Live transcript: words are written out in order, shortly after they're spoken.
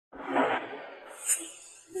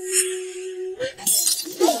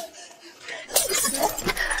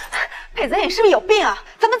裴泽，你是不是有病啊？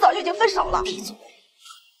咱们早就已经分手了。闭嘴！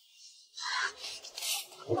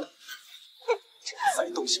再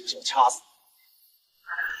动信不信我掐死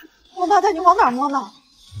你！王八蛋，你往哪摸呢？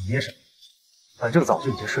你捏什么？反正早就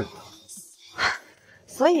已经睡过了。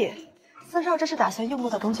所以，四少这是打算用过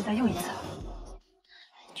的东西再用一次？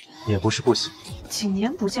也不是不行。几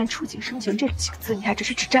年不见，触景生情这几个字，你还只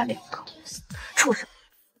是只占2个，畜生！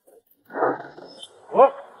喂，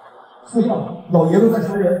四少，老爷子在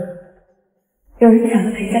杀人。 有人抢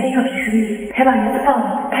了裴家的药品生意，才把儿子放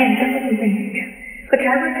了，派人将他送进医院。可查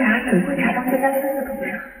归查，总会查到自家孙子头上。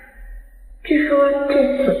据说这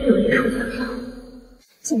人左臂有一处枪伤，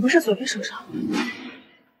怎么不是左臂受伤？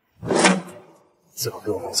最好给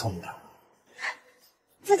我搞聪明点。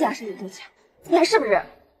自家是人都抢，你还是不是人？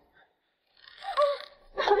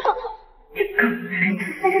这狗男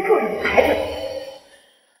在这做人牌子。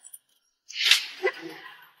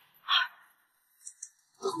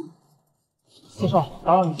 四少，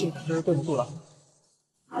打扰你进展，真是对不住了。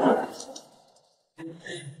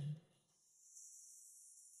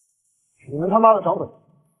你们他妈的找本事，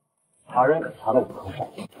查人可查到我头上。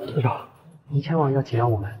四少，你千万要体谅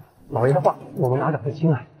我们，老爷的话我们哪敢不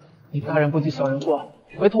听啊？你大人不计小人过，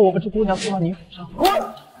委托我们这姑娘送到您府上。滚！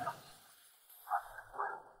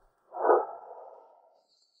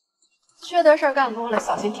缺德事儿干多了，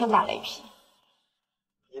小心天打雷劈。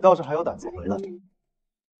你倒是还有胆子回来。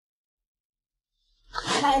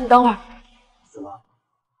 来，你等会儿。怎么？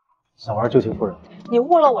想玩旧情复燃？你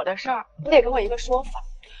误了我的事儿，你得给我一个说法。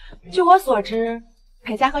据我所知，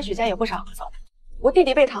裴家和许家有不少合作的。我弟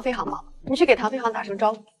弟被唐飞航冒了，你去给唐飞航打声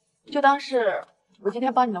招呼，就当是我今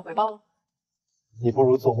天帮你的回报了。你不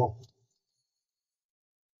如做梦。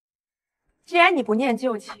既然你不念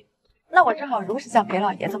旧情，那我只好如实向裴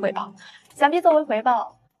老爷子汇报。想必作为回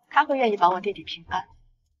报，他会愿意保我弟弟平安。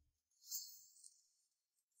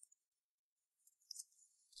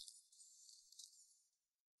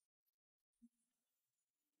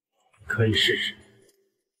 可以试试。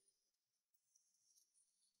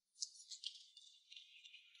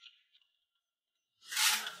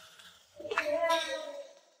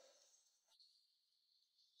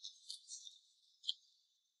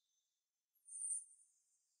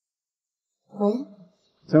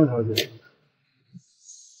江小姐，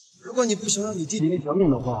如果你不想让你弟弟那条命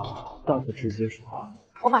的话，大可直接说话。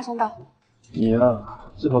我马上到。你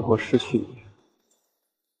呀，最好给我识趣一点。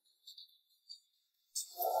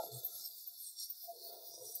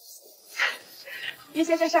 于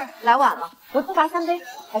先生事儿来晚了，我多罚3杯，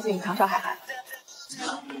还请唐少海涵。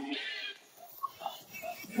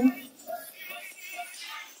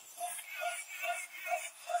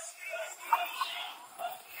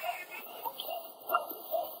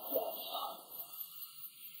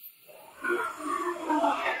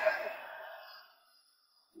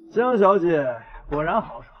江小姐果然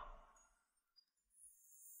豪爽。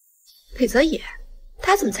裴泽野，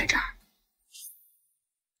他怎么在这儿？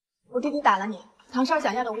我弟弟打了你。 唐少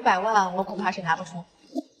想要的500万，我恐怕是拿不出。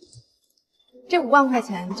这5万块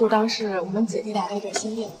钱就当是我们姐弟俩的一点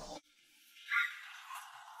心意了。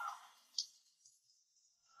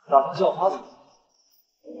打算叫他怎么？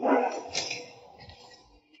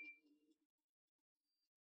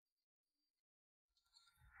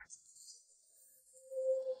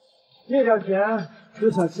这点钱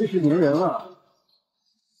就想息事宁人了？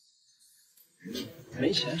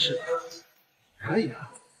没钱是吧？可以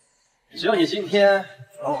啊。 只要你今天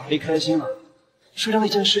把我黑开心了，说上那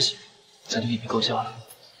件事情，咱就一笔勾销了。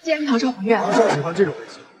既然唐少不愿，唐少喜欢这种类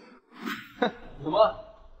型。哼，怎么，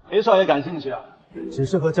裴少爷感兴趣啊？只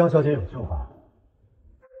是和江小姐有旧话。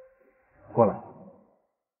过来。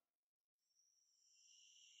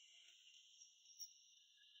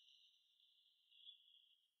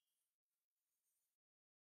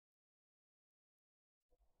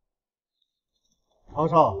唐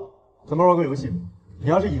少，咱们玩个游戏。 你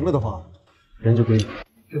要是赢了的话，人就归你。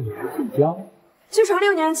这女人姓江。据传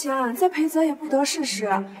6年前，在裴泽也不得势时，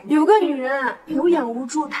有个女人有眼无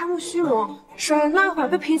珠，贪慕虚荣，是那会儿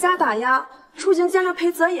被裴家打压，出京见了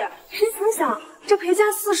裴泽也。谁曾想，这裴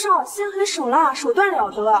家四少心狠手辣，手段了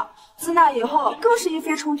得。自那以后，更是一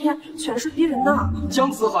飞冲天，权势逼人呐。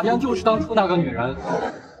江慈好像就是当初那个女人。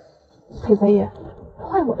裴泽也，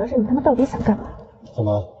坏我的事，你他妈到底想干嘛？怎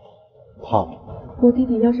么，怕了？我弟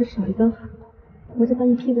弟要是少一根汗，我就把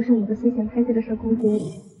你屁股上有个新鲜拍戏的事公布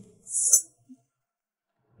你。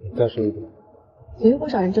你再说一遍。也有不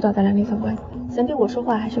少人知道咱俩那层关系，想对我说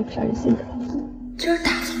话还是有不少人信的。今儿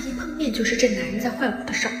打算一碰面就是这男人在坏我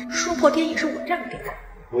的事儿，说破天也是我这样对他。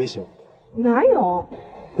威胁我？哪有？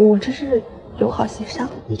我这是友好协商。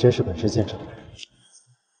你真是本事见长的人。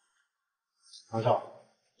唐少，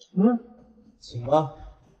请吧。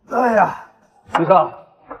哎呀，徐少，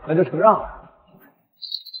那就承让了。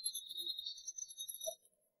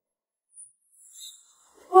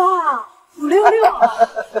哇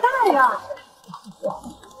，566，大呀！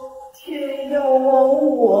天要亡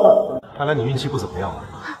我！看来你运气不怎么样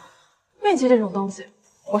啊。运气这种东西，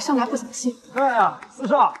我向来不相信。哎呀，四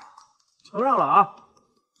少，承让了啊。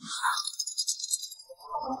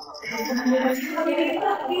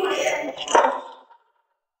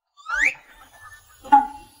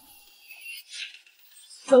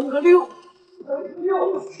3个6，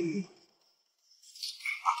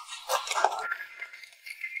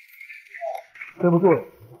对不住了，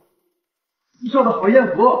你少的好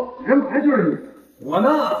艳福，人牌就是你，我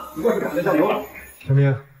呢不过是赶着酱油了。陈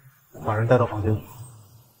明，把人带到房间里。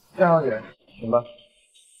江小姐，请吧。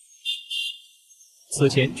此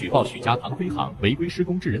前举报许家唐飞行违规施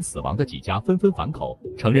工致人死亡的几家纷纷反口，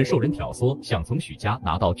承认受人挑唆，想从许家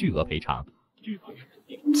拿到巨额赔偿。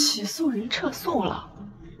起诉人撤诉了，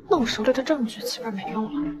弄熟了这证据岂不是没用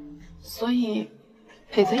了？所以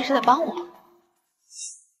裴泽也是在帮我。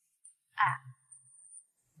哎，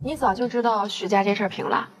你早就知道许家这事儿平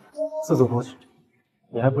了？自作多情，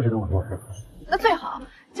你还不知道我多事？那最好，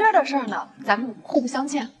今儿的事儿呢，咱们互不相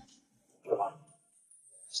欠。是吧？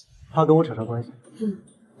他跟我扯上关系。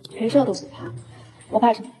裴少都不怕，我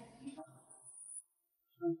怕什么？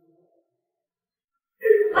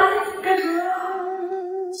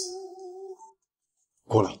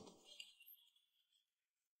过来。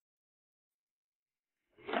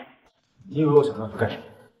你以为我想让他干什么？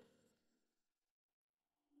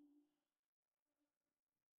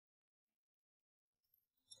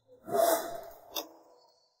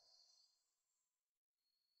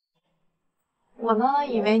我呢，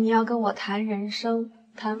以为你要跟我谈人生，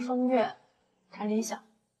谈风月，谈理想。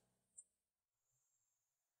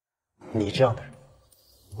你这样的人，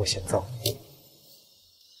我嫌脏。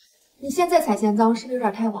你现在才嫌脏，是不是有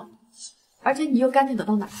点太晚了？而且你又干净得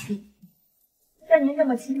到哪去？像您这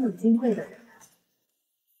么亲密金贵的人，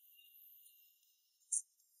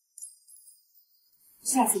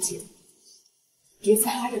下次见，别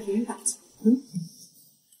再拉着别人打架。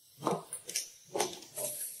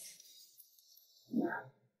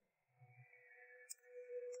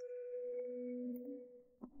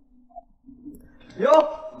哟，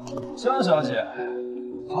江小姐，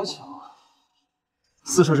好巧啊！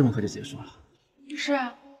四少这么快就结束了。是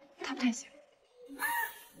啊，他不太行。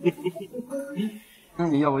那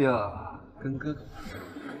你要不要跟哥哥玩？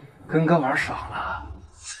跟哥玩爽了，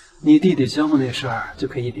你弟弟江木那事儿就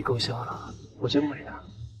可以一笔勾销了。我绝不理他。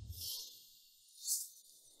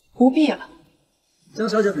不必了。江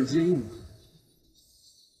小姐很介意吗？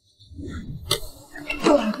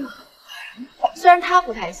虽然他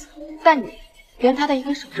不太行，但你连他的一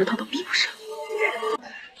根手指头都比不上。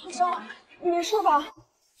唐少，你没事吧？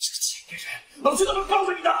这个贱女人，老子怎么告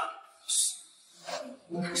诉你的？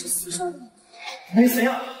他是私生子。没怎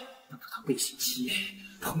样，能得到背信弃义，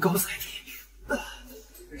捧高踩低，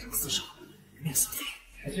让四少面色在，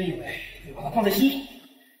还真以为会把他放在心上。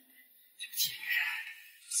这个贱女人，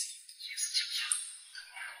也是强强。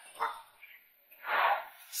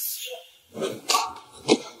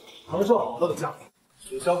唐少好了的家伙，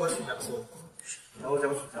取消和许家的所有，然后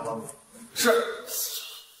将许家拉走。是，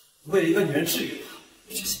为一个女人治愈她，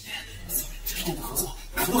这些年四人之间的合作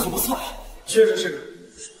可都很不错呀。确实是个女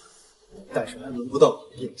人，但是还轮不到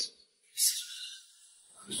你应酬。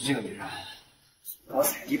可是这个女人，我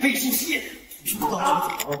踩地背信弃义，知道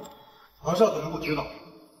怎么走？唐少可能不知道。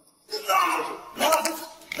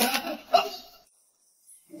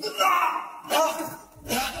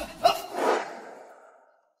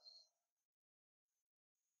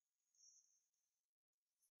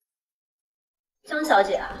江小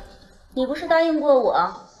姐啊，你不是答应过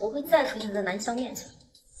我，不会再出现在南湘面前？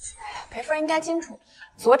裴夫人应该清楚，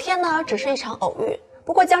昨天呢只是一场偶遇，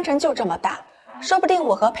不过江城就这么大，说不定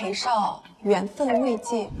我和裴少缘分未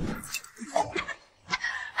尽。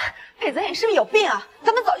裴泽你是不是有病啊？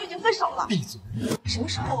咱们早就已经分手了。闭嘴！什么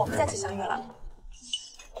时候我们再次相遇了？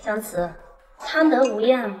江慈，贪得无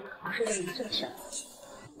厌可不是个明智的选择。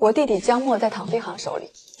我弟弟江墨在唐飞行手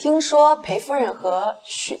里，听说裴夫人和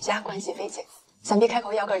许家关系匪浅，想必开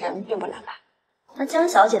口要个人并不难吧？那江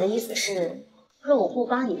小姐的意思是，若我不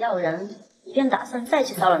帮你要人，你便打算再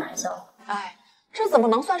去骚扰南萧？哎，这怎么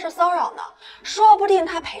能算是骚扰呢？说不定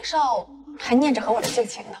他裴少还念着和我的旧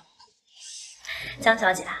情呢。江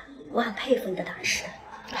小姐，我很佩服你的胆识。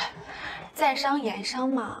在商言商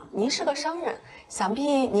嘛，您是个商人，想必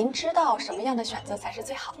您知道什么样的选择才是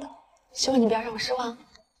最好的。希望你不要让我失望。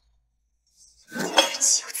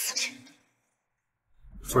岂有此理！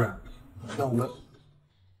夫人，那我们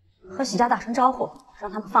和许家打声招呼，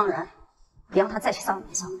让他们放人，别让他再去骚扰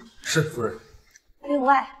你小妹。是夫人。另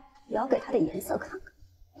外，也要给他点颜色看看，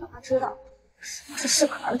让他知道什么是适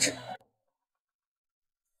可而止。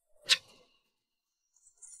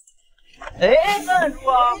哎，站住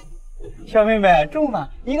啊！小妹妹重吗？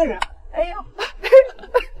一个人。哎呦，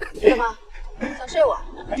干嘛？想睡我？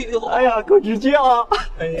哎呀，够直接啊！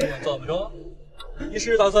哎呀，怎么着？你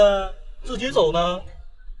是打算自己走呢，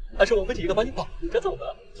还是我们几个把你绑着走呢？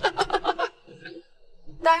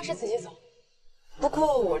当然是自己走。不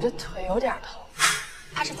过我这腿有点疼，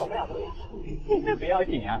怕是走不了多远了。那不要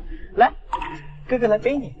紧啊，来，哥哥来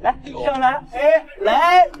背你，来上来，哎，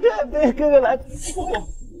来，对，哥哥来。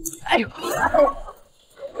哎呦，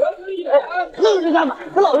愣着干嘛？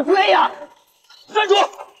给老子追呀！站住！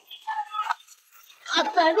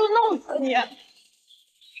站住，弄死你！站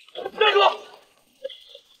住！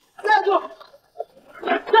站住！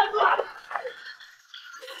站住！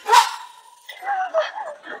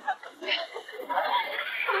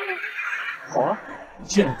好啊，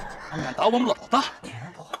见你还敢打我们老大，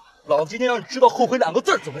老子今天让你知道后悔2个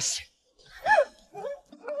字怎么写。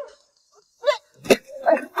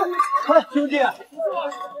快，兄弟！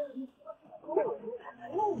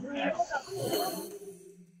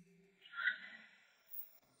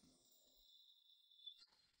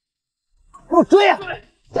我追呀！求求了，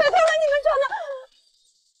你们找的！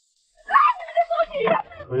哎，你们在说谁呀？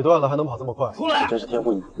腿断了还能跑这么快，出来！真是天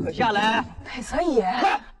赋异禀。快下来！裴泽野，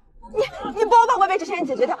你帮我把外背这些人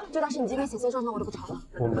解决掉，就当是你今天写写状呢，我都不吵了。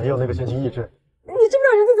我没有那个闲情逸致。你知不知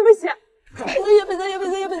道人家怎么写？裴泽野，裴泽野，裴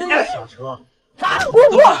泽野，裴泽野。下车！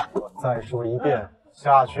我我再说一遍，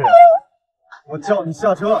下去！我叫你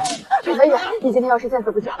下车！裴泽野，你今天要是再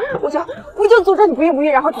次不下，我就诅咒你不孕不育，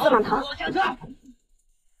然后指责满堂。下车！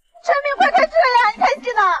陈明，快开车呀！你开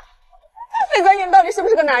戏呢！裴泽野，你到底是不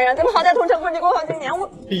是个男人？咱们好歹同城共济过好几年，我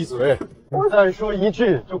闭嘴！我再说一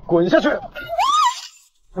句就滚下去！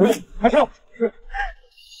开车！是。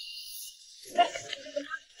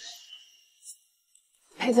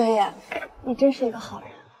裴泽野，你真是一个好人。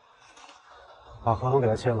把合同给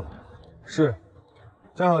他签了。是。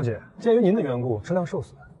张小姐，鉴于您的缘故，车辆受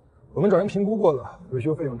损，我们找人评估过了，维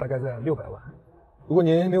修费用大概在600万。如果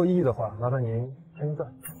您没有异议的话，麻烦您签个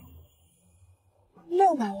字。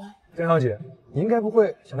600万。张小姐，你应该不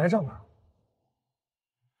会想赖账吧？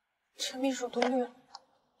陈秘书多虑了。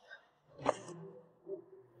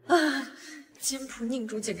啊，奸仆佞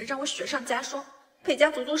主简直让我雪上加霜。裴家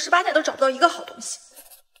祖宗18代都找不到一个好东西。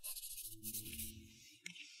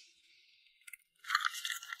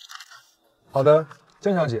好的，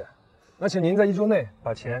江小姐，那请您在1周内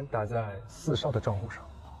把钱打在4少的账户上。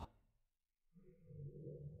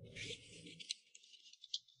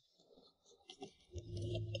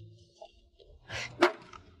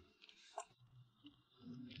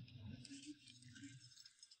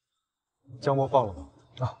姜波放了吗？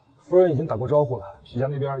啊，夫人已经打过招呼了，许家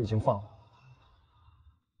那边已经放了。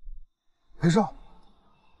裴少，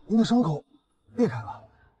您的伤口裂开了，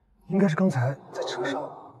应该是刚才在车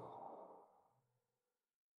上。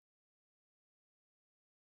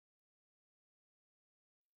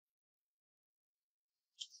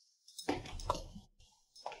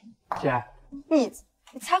姐，逆子，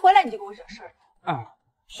你才回来你就给我惹事儿。哎，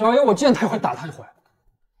小爷我见他一回打他一回。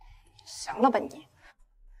行了吧你？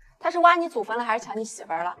他是挖你祖坟了还是抢你媳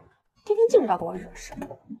妇儿了？天天就知道给我惹事。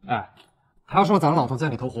哎，他说咱老头在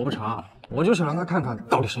里头活不长，我就想让他看看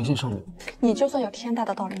到底谁信圣母。你就算有天大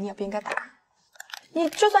的道理，你也不应该打。你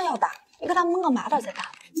就算要打，你给他蒙个麻袋再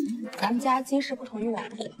打。咱们家今世不同于往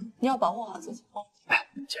日，你要保护好自己哦。哎，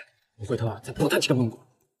姐，我回头啊再多他几个蒙古。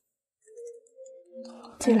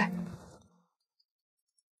进来，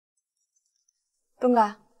东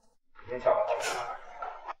哥。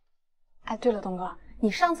哎，对了，东哥，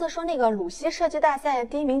你上次说那个鲁西设计大赛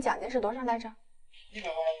第1名奖金是多少来着？100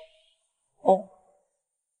万。哦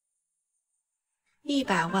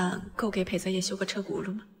，100万够给裴泽业修个车轱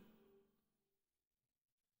辘吗？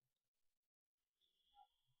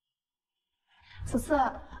此次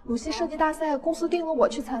鲁西设计大赛公司定了我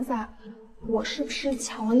去参赛，我是不是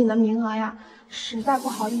抢了你的名额呀？实在不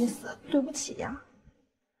好意思，对不起呀。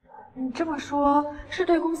你这么说，是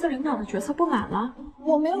对公司领导的决策不满了？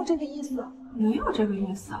我没有这个意思，没有这个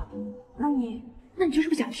意思。那你就是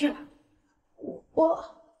不想去了？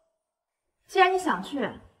既然你想去，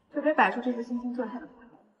就得摆出这副惺惺作态的模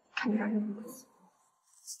样，看你让人不起。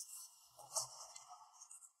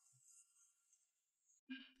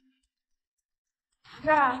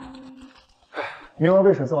这儿。名额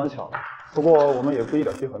被审测完抢了，不过我们也不一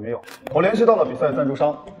点机会没有。我联系到了比赛赞助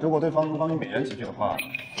商，如果对方能帮你美言几句的话，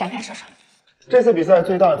展开说说。这次比赛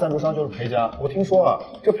最大的赞助商就是裴家，我听说啊，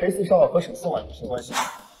这裴四少和沈四婉有些关系，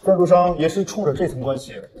赞助商也是冲着这层关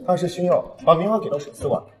系，暗示星耀把名额给到沈四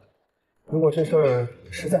婉。如果这事儿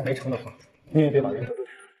实在没成的话，你也别把人得罪。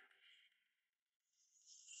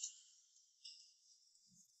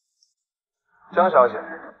江小姐，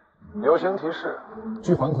友情提示，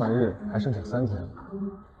距还款日还剩下3天。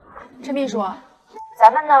陈秘书，咱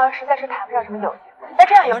们呢实在是谈不上什么友情，但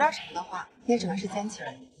这样有点什么的话，也只能是奸情。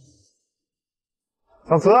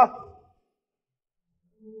小慈，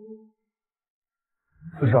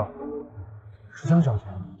四少，是江小姐。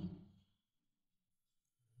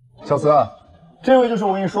小慈啊，这位就是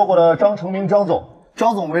我跟你说过的张成明张总。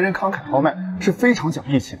张总为人慷慨豪迈，是非常讲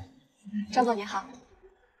义气。张总您好。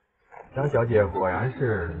张小姐果然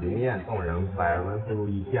是灵艳动人，百闻不如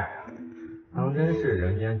一见呀，当真是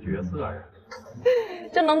人间绝色呀！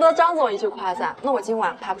这能得张总一句夸赞，那我今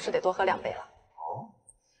晚怕不是得多喝2杯了。哦，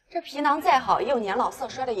这皮囊再好，也有年老色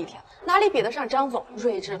衰的一天，哪里比得上张总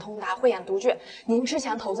睿智通达、慧眼独具？您之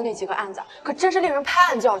前投资那几个案子，可真是令人拍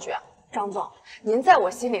案叫绝。张总，您在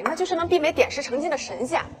我心里那就是能媲美点石成金的神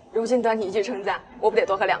仙，如今得你一句称赞，我不得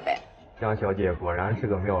多喝2杯？江小姐果然是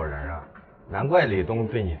个妙人啊！难怪李东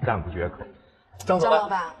对你赞不绝口。张老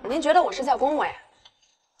板，您觉得我是在恭维？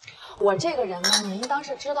我这个人呢，您应当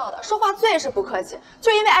是知道的，说话最是不客气，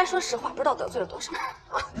就因为爱说实话，不知道得罪了多少人。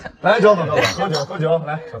来，张总，喝酒，喝酒，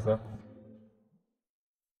来，小慈。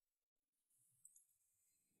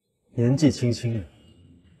年纪轻轻，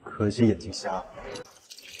可惜眼睛瞎。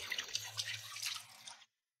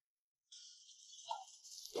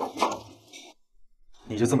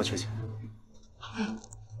你就这么缺钱？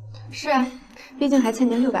是啊，毕竟还欠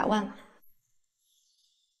您600万呢。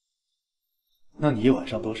那你一晚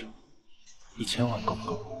上多少？1000万够不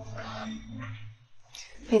够？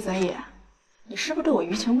裴泽野，你是不是对我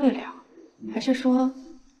余情未了？还是说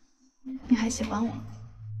你还喜欢我？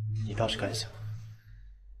你倒是敢想。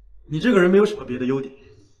你这个人没有什么别的优点，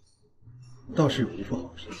倒是有一副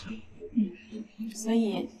好身相。所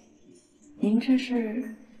以您这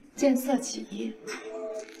是见色起意？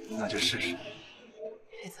那就试试。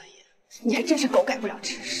裴泽野，你还真是狗改不了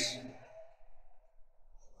吃屎。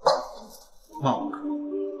骂我可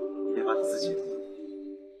别把你自己。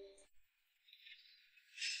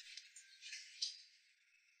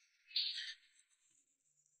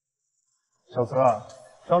小慈啊，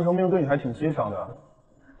张成明对你还挺欣赏的，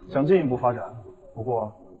想进一步发展，不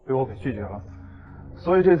过被我给拒绝了。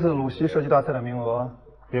所以这次鲁西设计大赛的名额，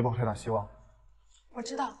别抱太大希望。我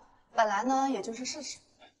知道，本来呢也就是试试。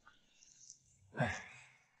哎，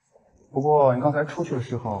不过你刚才出去的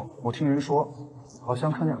时候，我听人说，好像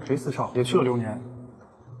看见裴四少也去了流年，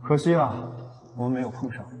可惜啊，我们没有碰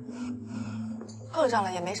上。碰上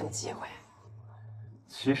了也没什么机会。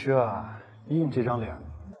其实啊，依你这张脸，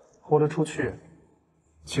豁得出去，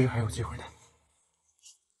其实还有机会的。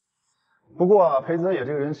不过啊，裴泽野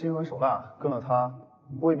这个人心狠手辣，跟了他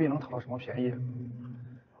未必能讨到什么便宜。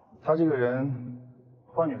他这个人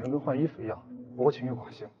换女人跟换衣服一样，不过情欲寡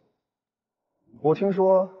性。我听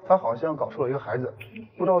说他好像搞出了一个孩子，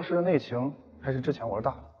不知道是内情还是之前玩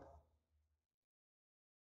大了。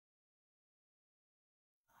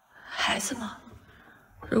孩子吗？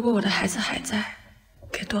如果我的孩子还在，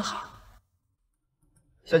该多好。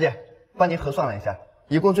小姐，帮您核算了一下，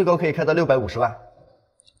一共最高可以开到650万。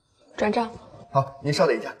转账。好，您稍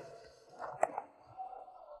等一下。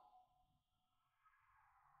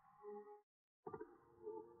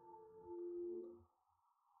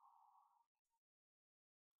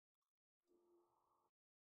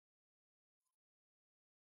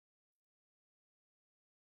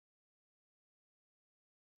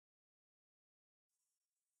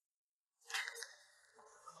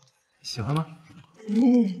喜欢吗？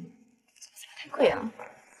太贵了。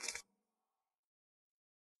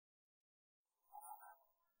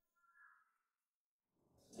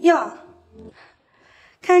哟，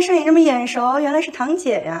看摄影这么眼熟，原来是堂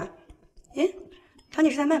姐呀！咦，堂姐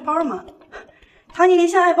是在卖包吗？堂姐一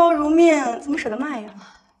向爱包如命，怎么舍得卖呀？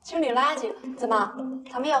清理垃圾，怎么？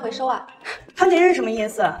咱们要回收啊？堂姐这是什么意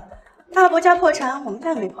思？大伯家破产，我们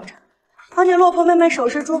家没破产。堂姐落魄卖卖首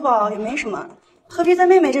饰珠宝也没什么，何必在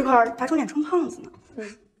妹妹这块打肿脸充胖子呢？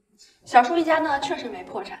小叔一家呢确实没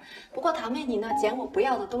破产，不过堂妹你呢捡我不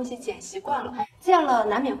要的东西捡习惯了，见了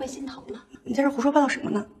难免会心疼呢。你在这胡说八道什么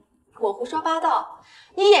呢？我胡说八道？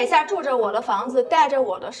你眼下住着我的房子，戴着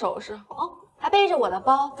我的首饰，哦，还背着我的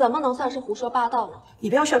包，怎么能算是胡说八道呢？你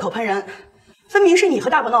不要血口喷人，分明是你和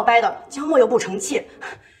大伯闹掰的，江默又不成器，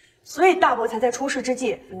所以大伯才在出事之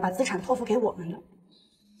际把资产托付给我们的。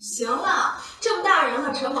行了，这么大人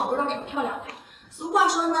了，扯谎不知道扯漂亮的。俗话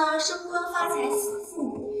说呢，升官发财死父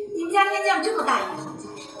母。你您家天降这么大一个行家，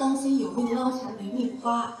当心有命捞钱没命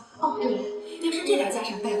花。哦，对了，要是这点家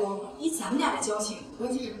产败光了，以咱们俩的交情，我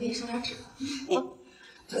姐只能给你烧点纸。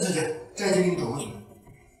小姐，摘金给你转过去。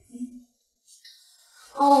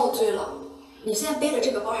哦，对了，你现在背的这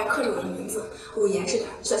个包还刻着我的名字，我严实点，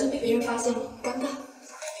小心被别人发现了，尴尬。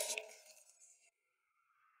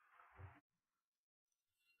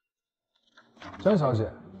张小姐，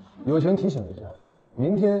有权提醒一下，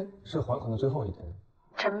明天是还款的最后一天。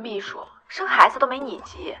陈秘书，生孩子都没你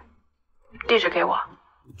急，地址给我。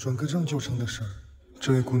转个账就成的事儿，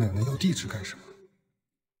这位姑奶奶要地址干什么？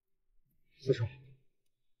四少，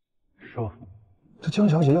说，这江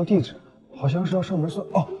小姐要地址，好像是要上门算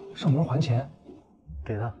哦，上门还钱，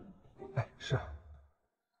给她。哎，是。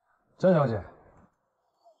江小姐，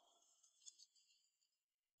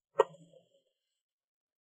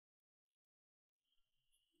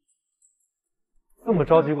这么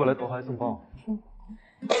着急过来投怀送抱？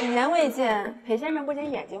几年未见，裴先生不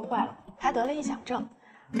仅眼睛坏了，还得了臆想症。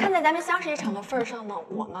看在咱们相识一场的份上呢，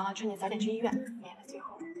我呢劝你早点去医院，免得最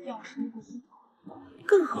后药食不足。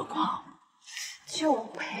更何况，就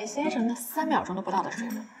裴先生那3秒钟都不到的水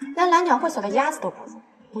分，连蓝鸟会所的鸭子都不如。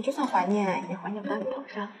我就算怀念，也怀念不到你头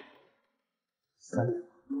上。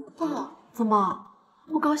哦，怎么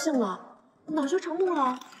不高兴了？恼羞成怒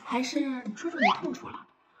了？还是戳中你痛处了？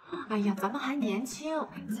哎呀，咱们还年轻，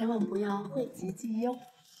千万不要讳疾忌医哦。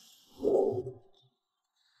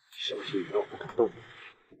是不是让我感动？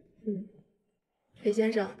裴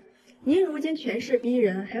先生，您如今权势逼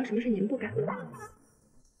人，还有什么是您不敢的？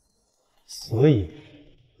所以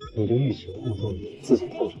你就欲擒故纵，自己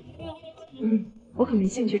透着。我可没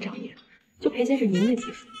兴趣找你。就裴先生您的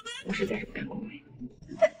技术，我实在是不敢恭维。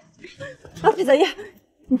啊，裴泽业，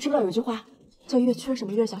你知不知道有句话叫越缺什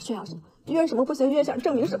么越想炫耀什么，越什么不行越想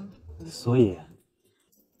证明什么？所以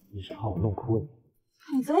你是怕我弄哭你？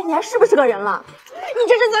裴泽业，你还是不是个人了？你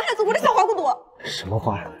这是在害死我的小花骨朵！什么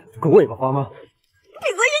话呀？跟尾巴花吗？裴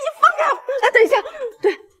泽业，你放开我！哎，等一下，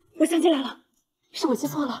对，我想起来了，是我记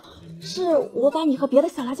错了，是我把你和别的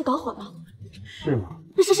小垃圾搞混了。是吗？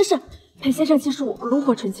是，裴先生技术炉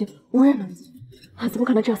火纯青，无人能及啊！怎么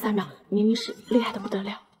可能只有3秒？明明是厉害的不得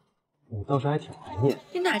了。你倒是还挺怀念。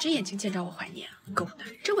你哪只眼睛见着我怀念啊？狗蛋，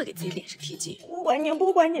真会给自己脸上贴金。不怀念，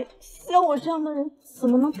不怀念，像我这样的人怎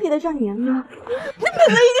么能配得上您呢？那裴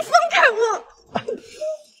泽业，你放开我！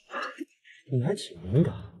你还挺敏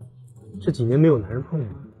感，这几年没有男人碰你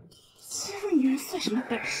吗？欺负女人算什么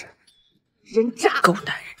本事？人渣，狗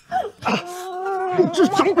男人！你这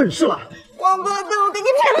长本事了！王八蛋，我给你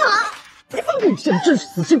骗了！你放你现在真是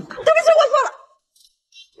死性不改。对不起，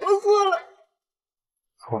我错了。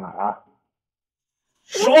错哪儿啊？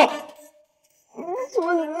说！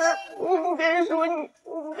错在我不该说你，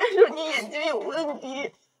我不该说你眼睛有问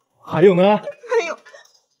题。还有呢？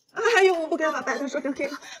还有，我不该把白的说成黑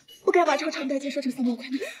的，不该把超长代金说成3万块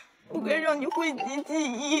的，不该让你讳疾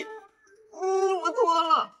忌医。我错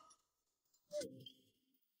了。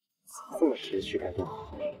这么识趣改变？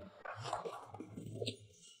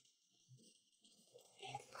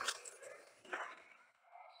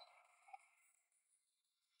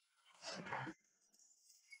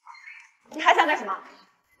你还想干什么？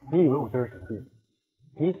你以为我这是什么地方？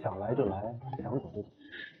你想来就来，想走就走。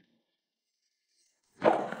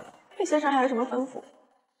裴先生还有什么吩咐？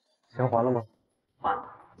钱还了吗？还了。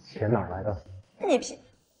钱哪儿来的？你品。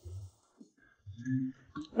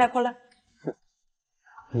卖破烂。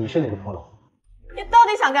你是哪个破佬？你到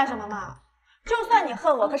底想干什么嘛？就算你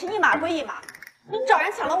恨我，可是一码归一码。你找人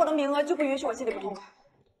抢了我的名额，就不允许我心里不痛快。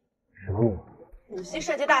什么名额？舞戏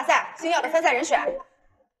设计大赛，星耀的参赛人选。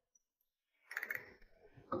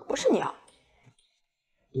不是你啊？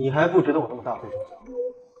你还不值得我那么大费周章。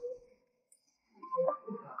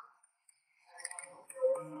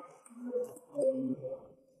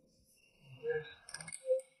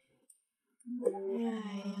哎呀，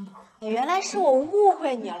原来是我误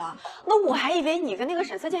会你了，那我还以为你跟那个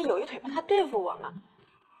沈色健有一腿，怕他对付我呢。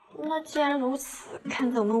那既然如此，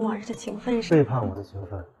看在我们往日的情分上，背叛我的情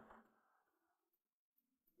分。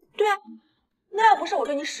对啊，那要不是我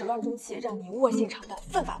对你始乱终弃，让你卧薪尝胆、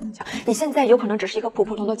奋发图强，你现在有可能只是一个普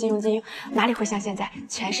普通通的金融精英，哪里会像现在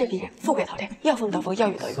权势逼人、富贵饕餮，要风得风，要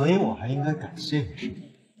雨得雨。所以我还应该感谢你是吗？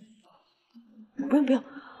不用，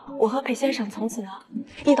我和裴先生从此呢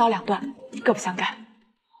一刀两断，各不相干。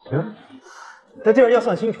行，但既然要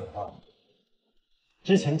算清楚的话，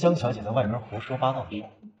之前江小姐在外面胡说八道的事，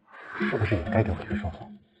是不是也该给我去说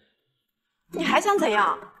说？你还想怎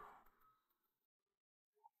样？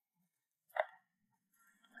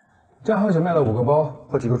江小姐卖了5个包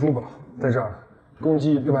和几个珠宝，在这儿共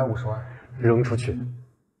计650万，扔出去！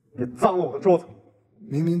别脏了我的桌子！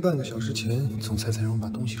明明半个小时前总裁才让我把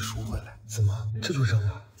东西赎回来，怎么这就扔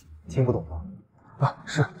了？听不懂吗？啊，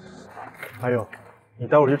是。还有，你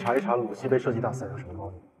待会儿去查一查鲁西杯设计大赛有什么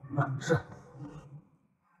高度。啊，是。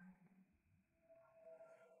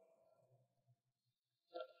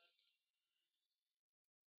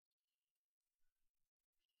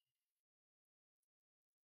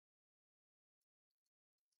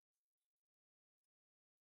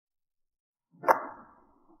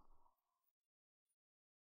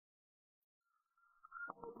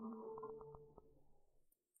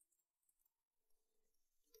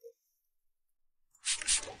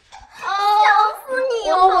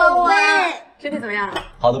宝贝，身体怎么样？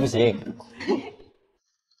好的不行。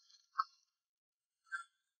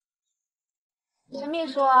陈秘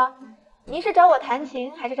书，您是找我谈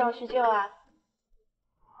情还是找我叙旧啊？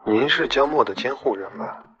您是江墨的监护人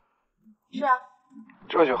吧？是啊。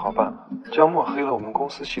这就好办了。江墨黑了我们公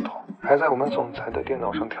司系统，还在我们总裁的电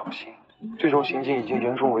脑上挑衅，这种行径已经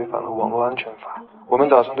严重违反了网络安全法。我们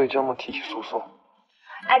打算对江墨提起诉讼。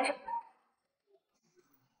哎，这。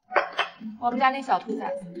我们家那小兔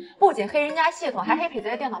崽子不仅黑人家系统，还黑痞子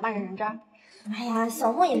的电脑骂人渣。哎呀，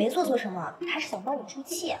小莫也没做错什么，他是想帮你出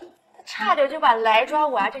气。他差点就把来抓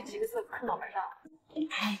我啊这几个字刻脑门上。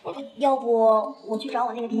哎，要不我去找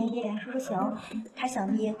我那个田爷给他说说情，他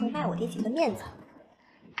想必会卖我爹几分面子。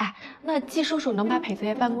哎，那季叔叔能把痞子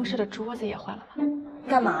爷办公室的桌子也换了吗？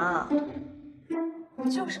干嘛？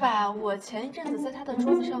就是吧，我前一阵子在他的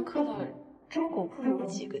桌子上刻了“猪狗不如”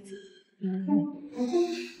几个字。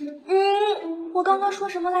我刚刚说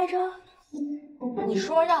什么来着？你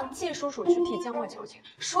说让季叔叔去替江墨求情，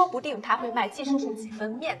说不定他会卖季叔叔几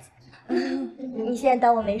分面子。你现在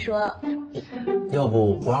当我没说。要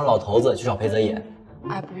不我让老头子去找裴泽野？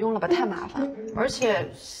哎，不用了吧，太麻烦，而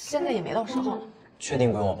且现在也没到时候呢。确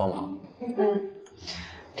定不用我帮忙？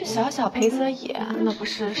这小小裴泽野那不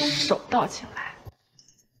是手到擒来。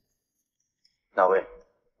哪位？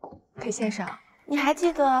裴先生，你还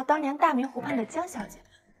记得当年大明湖畔的江小姐？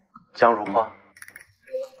江如花。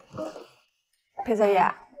裴泽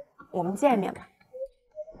野，我们见一面吧。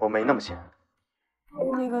我没那么闲。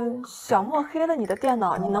那个小莫黑了你的电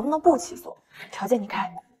脑，你能不能不起诉？条件你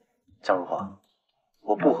开。江如花，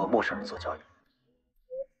我不和陌生人做交易。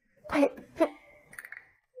裴。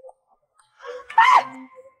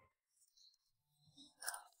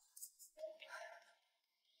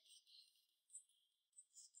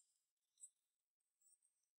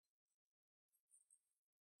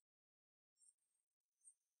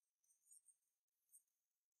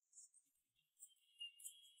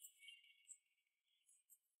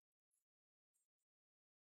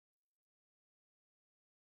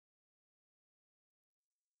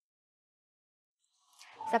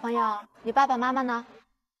小朋友，你爸爸妈妈呢？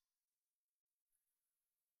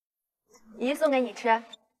姨送给你吃。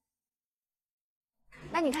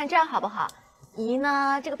那你看这样好不好？姨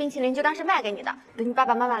呢，这个冰淇淋就当是卖给你的，等你爸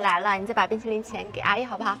爸妈妈来了，你再把冰淇淋钱给阿姨，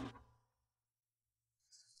好不好？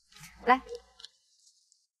来。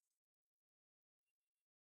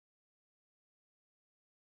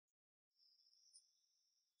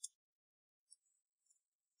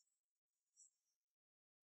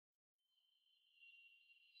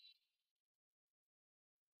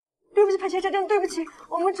对不起，裴先生，真的对不起，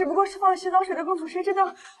我们只不过是放了洗澡水的公主，谁知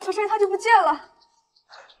道小山一套就不见了。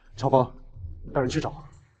超峰，带人去找。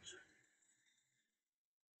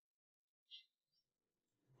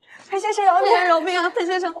裴先生，饶命啊！饶命啊！裴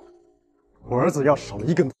先生，我儿子要是少了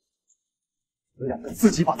一根头，你们两个自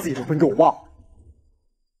己把自己的坟给我挖。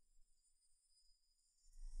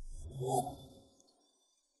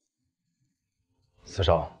四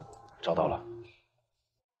少，找到了。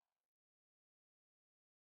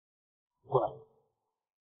过来。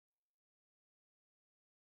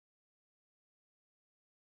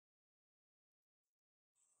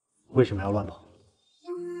为什么要乱跑？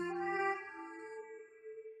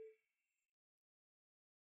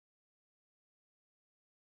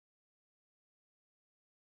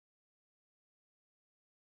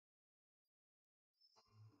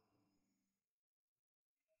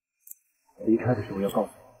离开的时候要告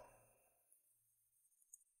诉我。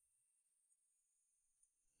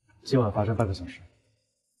今晚发生半个小时。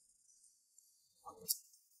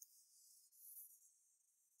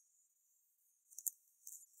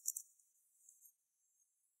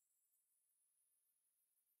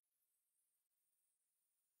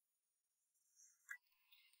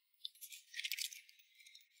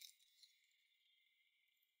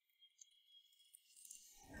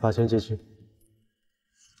把钱结清。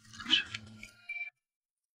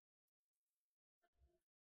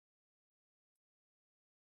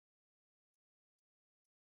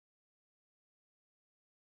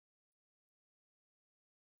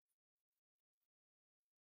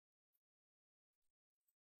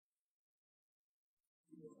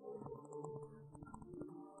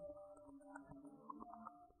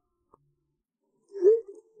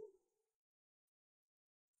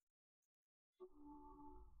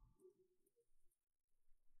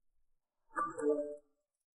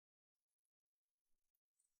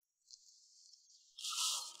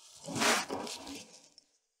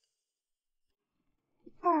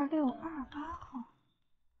2628号，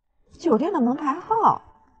酒店的门牌号。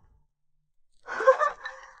哈哈，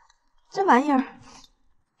这玩意儿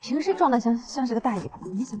平时装的像是个大姨吧，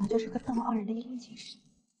没想到这是个道傲人的姻亲事。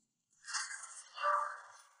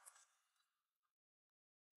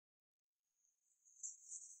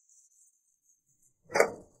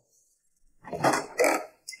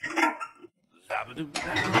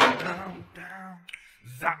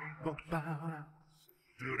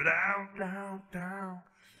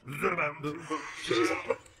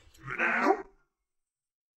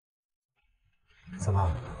怎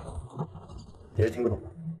么？你是听不懂吗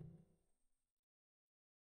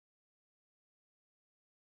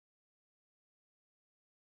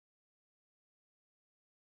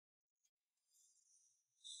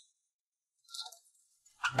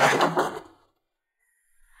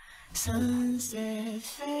？Sunset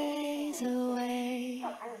fades away.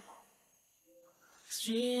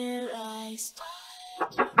 Streetlights start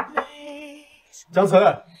to blaze. 江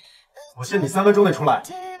岑，我限你3分钟内出来，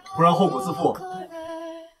不然后果自负。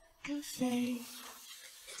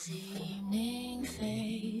 As evening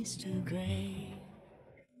fades to gray.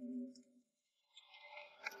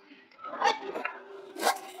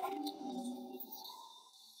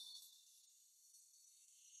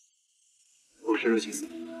 我是热情死。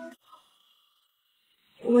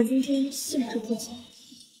我今天兴致不济。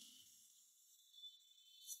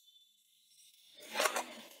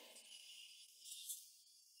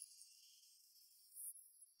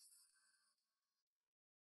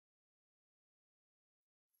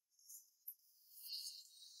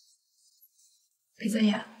裴泽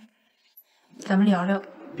言，咱们聊聊。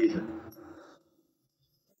闭嘴。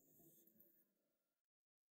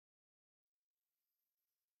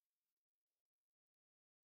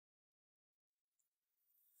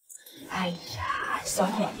哎呀，小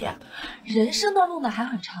演员，人生的路呢还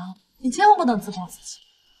很长，你千万不能自暴自弃。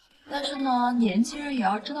但是呢，年轻人也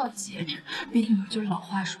要知道节制，毕竟有句老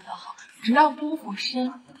话说得好，只要功夫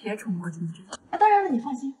深，铁杵磨金针。当然了，你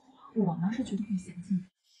放心，我呢是绝对会嫌弃你。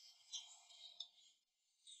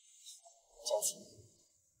江岑，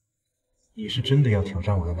你是真的要挑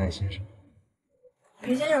战我的耐心是吗？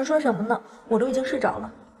裴先生说什么呢？我都已经睡着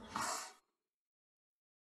了。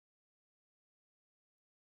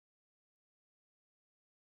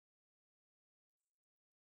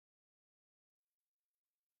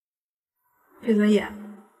 裴泽言，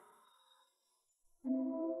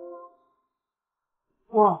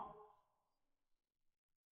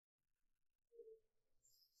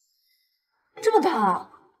这么大？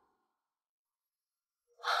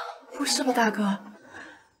不是吧，大哥？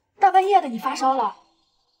大半夜的你发烧了？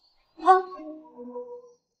啊？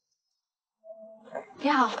你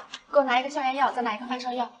好，给我拿一个消炎药，再拿一个发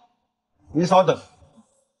烧药。你稍等。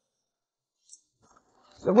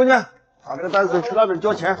小姑娘，把这个单子去那边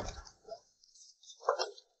交钱。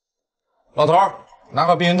 老头儿，拿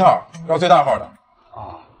个避孕套，要最大号的。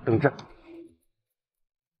啊，等着。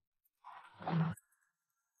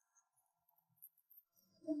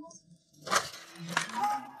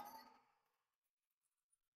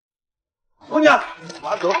姑娘，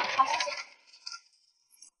马上走。好，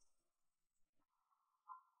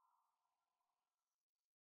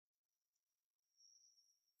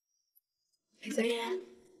谢谢。裴泽言，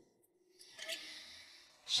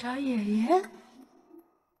小爷爷。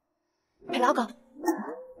 裴老狗，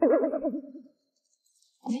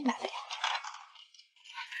我给你买的呀。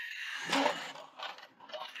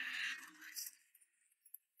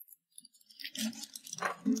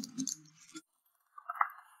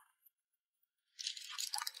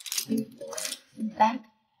来，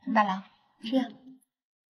大郎，吃呀。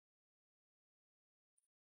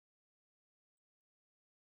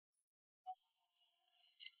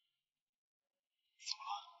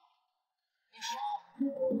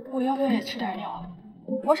我要不要也吃点药？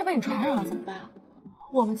要是被你传染了怎么办？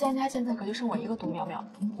我们江家现在可就剩我一个独苗苗，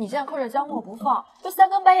你现在扣着江墨不放，就3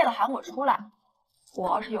更半夜的喊我出来。我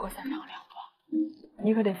要是有个3长2短，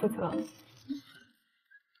你可得负责。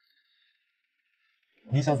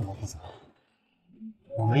你想怎么负责？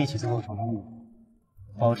我们一起最后闯入，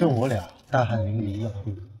保证我俩大汗淋漓，要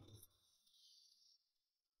不？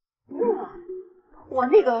我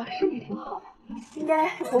那个身体挺好的，应该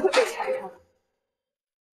不会被传染的。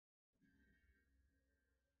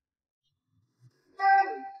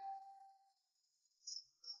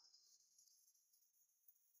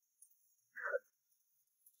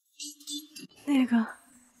那个，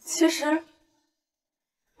其实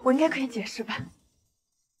我应该可以解释吧？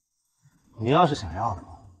你要是想要的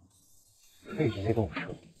话，可以直接跟我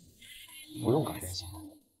说，不用搞这些行动。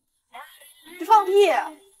你放屁！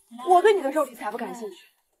我对你的肉体才不感兴趣，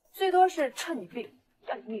最多是趁你病，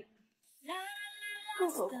要你命。更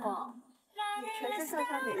何况你全身上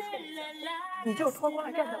下哪处没见过，你就脱光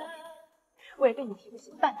了站在我面前，我也跟你提不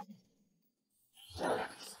起半句。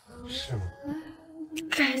是吗？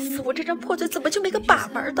该死，我这张破嘴怎么就没个把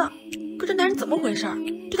门的？可这男人怎么回事？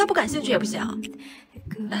对他不感兴趣也不行。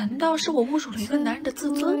难道是我侮辱了一个男人的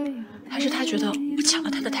自尊，还是他觉得我抢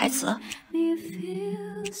了他的台词？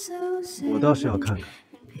我倒是要看看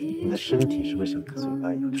你的身体是不是像个嘴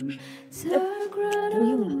巴一样诚实。不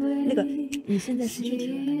用了，那个你现在失去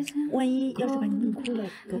体温，万一要是把你弄哭了，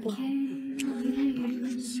多不好。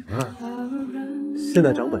行啊，现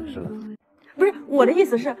在长本事了。不是，我的意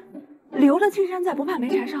思是，留了青山在，不怕没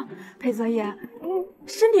柴烧。裴泽爷，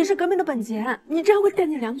身体是革命的本钱，你这样会惦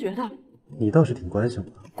念良绝的。你倒是挺关心我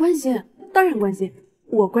的。关心，当然关心。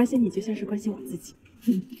我关心你，就像是关心我自己。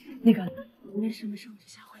那个，没事没事，我就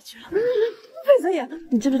先回去了。裴泽爷，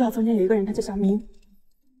你知不知道从前有一个人，他叫小明。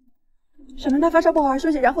小明他发烧不好好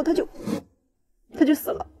休息，然后他就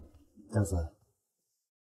死了。江子，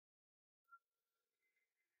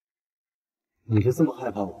你是这么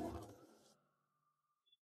害怕我吗？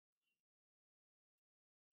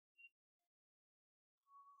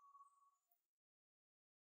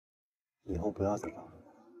以后不要再搞了。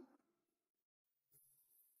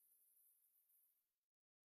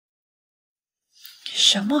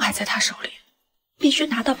什么还在他手里，必须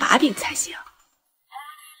拿到把柄才行。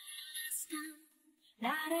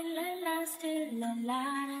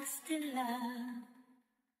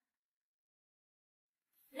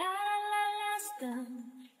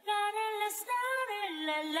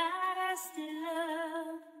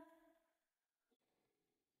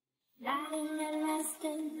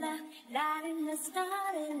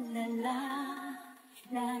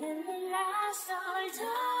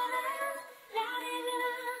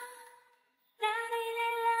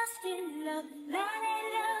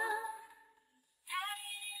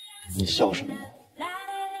你笑什么？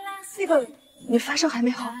那个，你发烧还没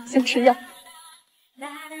好，先吃药。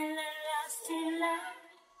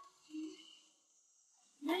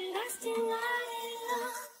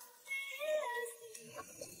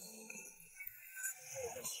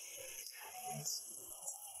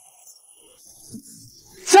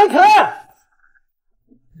江子，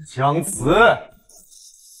江子，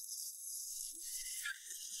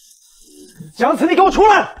江子，你给我出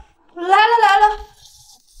来！来了。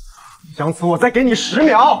江子，我再给你10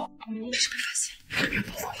秒。你是被发现，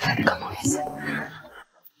还是跟我联系？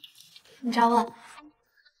你找我？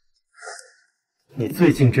你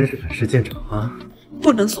最近真是很是见长啊！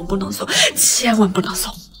不能怂，不能怂，千万不能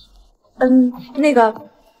怂。那个，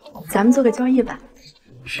咱们做个交易吧。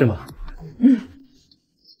是吗？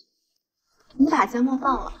你把江墨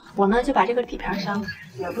放了，我呢就把这个底片删了，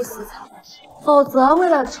也不私藏。否则，为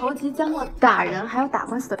了筹集江墨打人还有打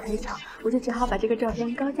官司的赔偿，我就只好把这个照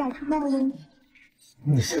片高价出卖了。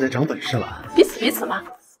你现在长本事了，彼此嘛。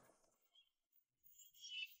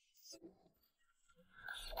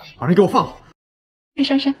把人给我放了！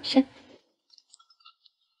删。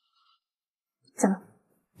怎么？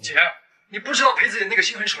姐，你不知道裴子姐那个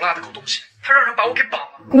心狠手辣的狗东西，她让人把我给绑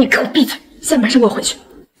了。你给我闭嘴！现在马上给我回去。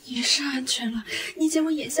你是安全了，你见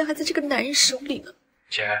我眼线还在这个男人手里呢。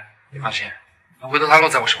姐，你放心，回头他落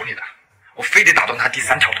在我手里的，我非得打断他第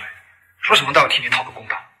3条腿，说什么都要替你讨个公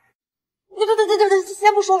道。对，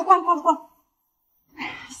先不说了，挂了。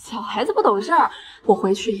哎，小孩子不懂事儿，我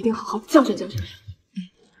回去一定好好教训。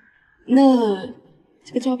那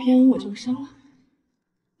这个照片我就删了。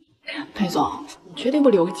裴总，你确定不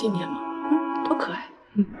留个纪念吗？多可爱。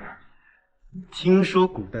听说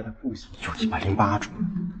古代的不朽有108种，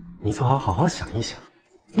你最好好好想一想，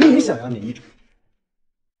你想要哪一种？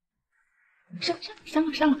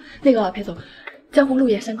删了。那个裴总，江湖路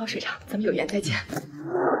远山高水长，咱们有缘再见。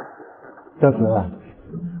大哥，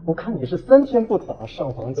我看你是3天不打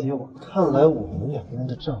上房揭瓦，看来我们2个人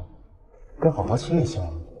的账该好好清一清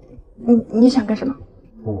了。你想干什么？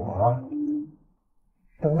我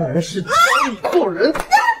当然是教你做人。干什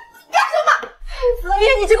么？泽业，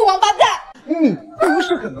你这个王八蛋！你不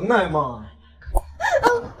是很能耐吗？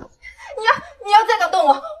你要再敢动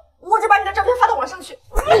我，我就把你的照片发到网上去。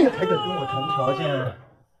你还敢跟我谈条件？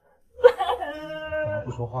怎么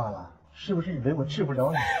不说话了？是不是以为我治不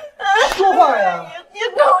了你？说话呀！你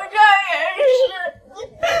狗仗人势！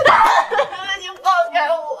你放开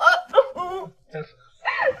我！江子，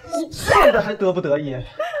你现在还得不得意？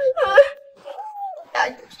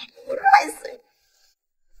害死你！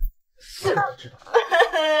现在知道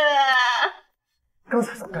刚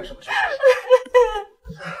才想干什么去？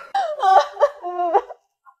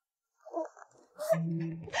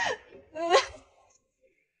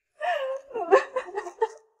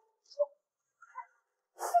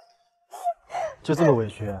就这么委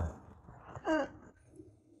屈？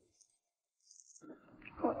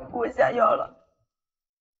我下药了。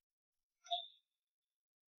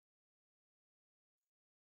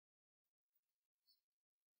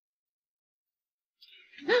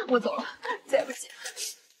我走了，再也不见。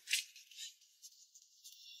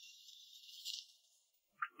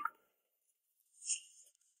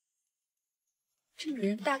这女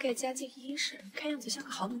人大概家境殷实，看样子像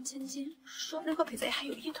个豪门千金，说不定和裴泽也还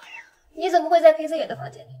有一腿啊。你怎么会在裴泽野的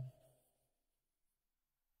房间里？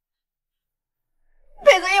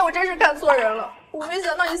裴泽野，我真是看错人了，我没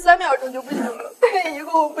想到你3秒钟就不行了。以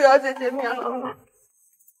后我不要再见面了。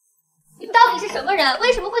你到底是什么人？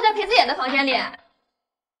为什么会在裴泽野的房间里？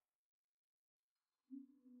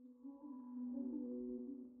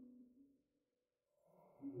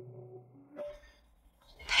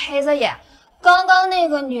裴泽野，刚刚那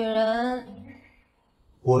个女人，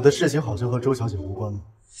我的事情好像和周小姐无关吗？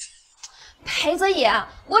裴泽野，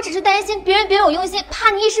我只是担心别人别有用心，怕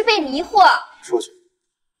你一时被迷惑。出去。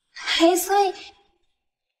裴泽野，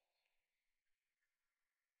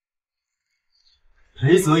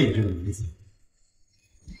裴泽野这个名字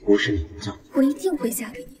不是你叫的。我一定会嫁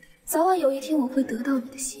给你的，早晚有一天我会得到你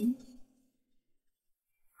的心。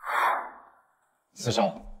四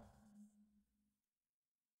少。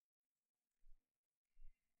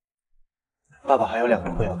爸爸还有2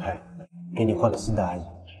个会要开，给你换了新的阿姨。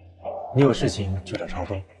你有事情就找朝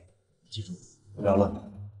东，记住不要乱动。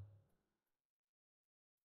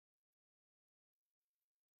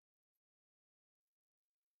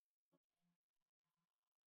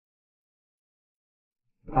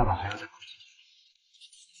爸爸还要再考虑。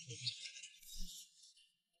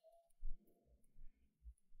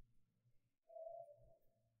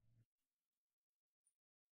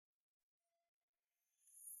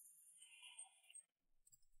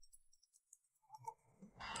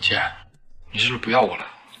姐，你是不是不要我了？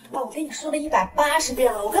爸，我跟你说了180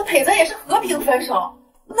遍了，我跟裴泽也是和平分手，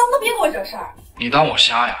能不能别给我惹事儿？你当我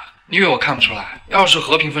瞎呀？你以为我看不出来？要是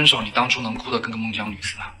和平分手，你当初能哭得跟个孟姜女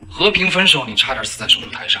似的。和平分手，你差点死在手术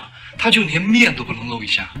台上，他就连面都不能露一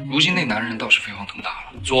下。如今那男人倒是飞黄腾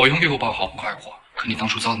达了，左拥右抱，好不快活。可你当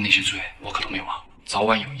初遭的那些罪，我可都没忘。早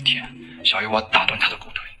晚有一天，小爷我打断他的狗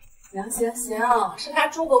腿。行，是他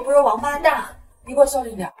猪狗不如王八蛋，你给我小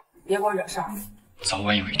心点，别给我惹事儿。早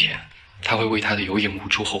晚有一天，他会为他的有眼无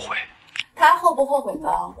珠后悔。他后不后悔的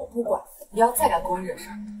我不管，你要再敢给我惹事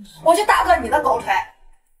儿，我就打断你的狗腿。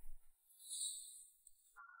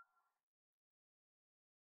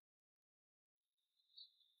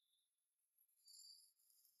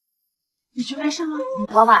你去办事了？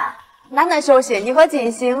婉婉，哪能休息？你和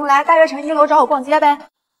锦行来大悦城1楼找我逛街呗。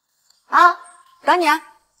啊，等你啊。阿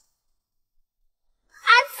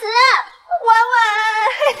慈，婉婉，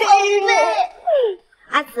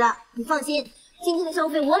阿慈，你放心，今天的消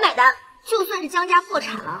费我买单，就算是江家破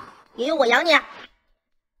产了，也有我养你。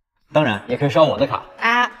当然，也可以刷我的卡。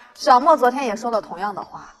哎，小莫昨天也说了同样的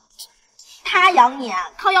话。他养你，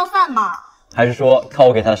靠要饭吗？还是说靠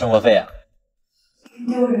我给他的生活费啊？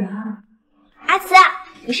丢人啊！阿慈，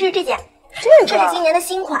你试试这件，这是今年的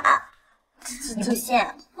新款，仔细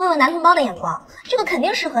问问男同胞的眼光，这个肯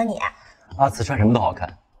定适合你。阿慈穿什么都好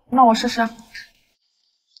看。那我试试。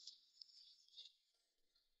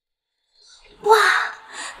哇，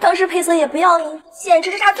当时裴泽也不要你，简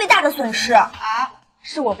直是他最大的损失。啊，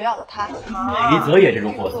是我不要的他。裴泽也这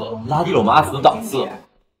种货色，拉低了我们阿慈的档次。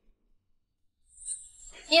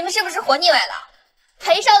你们是不是活腻歪了？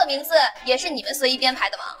裴少的名字也是你们随意编排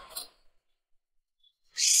的吗？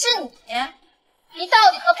是你？你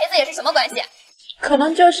到底和裴泽也是什么关系？可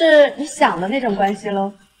能就是你想的那种关系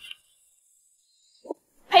喽。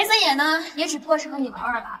裴泽也呢，也只不过是和你玩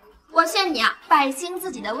玩罢了。我劝你啊，摆清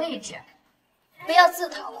自己的位置，不要自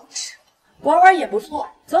讨苦吃。玩玩也不错，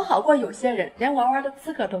总好过有些人连玩玩的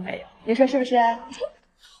资格都没有。你说是不是？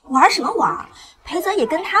玩什么玩？裴泽也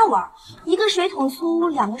跟他玩，一个水桶粗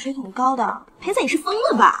，2个水桶高的，裴泽也是疯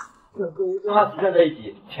了吧？这跟阿慈站在一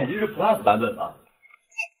起，简直是 Plus 版本了。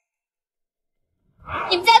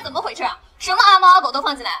你们家怎么回事啊？什么阿猫阿狗都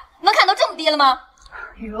放进来，门槛都这么低了吗？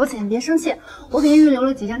雨柔姐，你别生气，我给你预留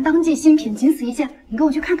了几件当季新品，仅此一件，你跟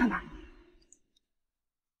我去看看吧。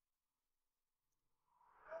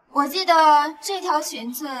我记得这条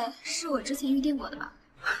裙子是我之前预定过的吧？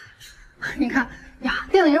你看呀，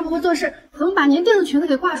店里人不会做事，怎么把您订的裙子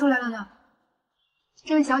给挂出来了呢？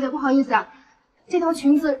这位小姐，不好意思啊，这条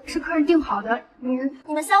裙子是客人订好的，你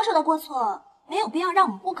们销售的过错，没有必要让我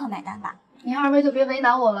们顾客买单吧？您二位就别为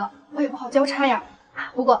难我了，我也不好交差呀。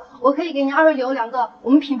不过我可以给您二位留2个我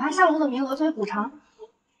们品牌沙龙的名额作为补偿。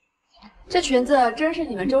这裙子真是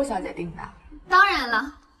你们周小姐订的？当然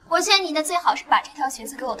了，我劝你的最好是把这条裙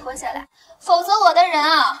子给我脱下来，否则我的人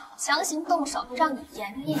啊，强行动手，让你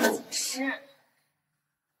颜面尽失。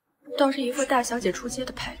倒是一副大小姐出街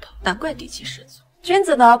的派头，难怪底气十足。君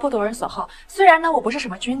子呢不夺人所好，虽然呢我不是什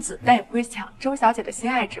么君子，但也不会抢周小姐的心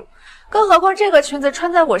爱之物。更何况这个裙子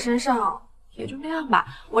穿在我身上也就那样吧。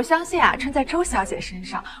我相信啊，穿在周小姐身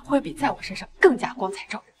上会比在我身上更加光彩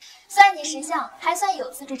照人。算你识相，还算有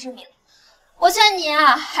自知之明。我劝你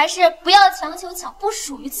啊，还是不要强求抢不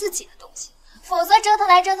属于自己的东西，否则折腾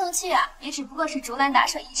来折腾去啊，也只不过是竹篮打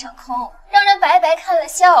水一场空，让人白白看了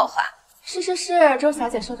笑话。是，周小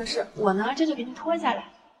姐说的是，我呢这就给你脱下来。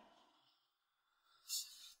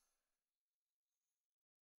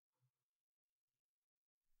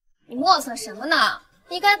你墨色什么呢？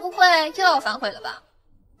你该不会又要反悔了吧？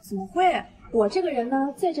怎么会？我这个人呢，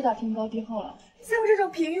最知道天高地厚了。像我这种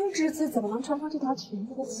平庸之子，怎么能穿上这条裙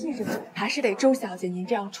子的气质呢？还是得周小姐您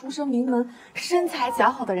这样出身名门、身材姣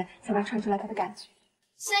好的人才能穿出来她的感觉。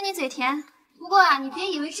虽然你嘴甜，不过啊，你别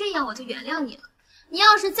以为这样我就原谅你了。你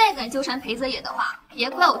要是再敢纠缠裴泽野的话，别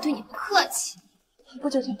怪我对你不客气。不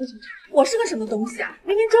纠缠，我是个什么东西啊？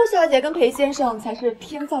明明周小姐跟裴先生才是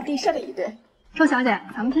天造地设的一对。周小姐，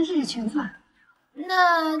咱们先试试裙子吧。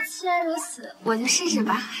那既然如此，我就试试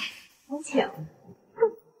吧。有请。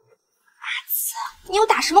你又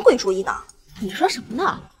打什么鬼主意呢？你说什么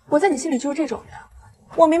呢？我在你心里就是这种人，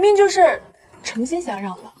我明明就是诚心想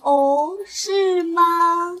让的。哦，是吗？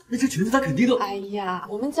那这裙子她肯定都……哎呀，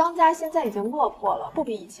我们江家现在已经落魄了，不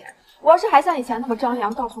比以前。我要是还像以前那么张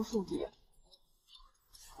扬，到处树敌。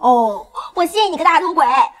哦，我谢你个大头鬼！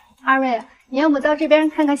二位，你要不到这边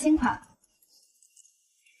看看新款？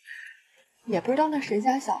也不知道那谁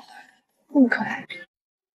家小孩那么可爱。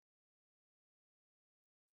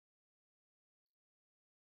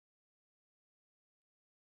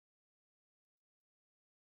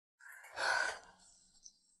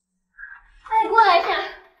哎，过来一下，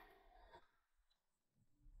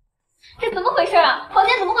这怎么回事啊？房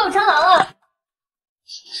间怎么会有蟑螂啊？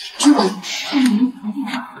这个是您房间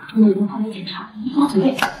吧？我有旁边检查，一定要准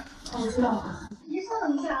备。我知道了。您稍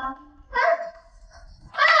等一下啊。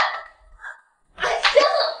行。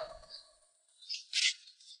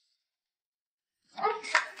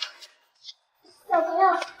小朋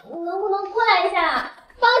友，你能不能过来一下，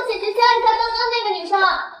帮姐姐教一下刚刚那个女生？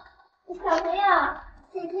小朋友，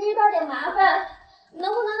姐姐遇到点麻烦，你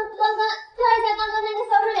能不能教一下刚刚那个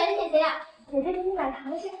销售员姐姐呀？姐姐给你买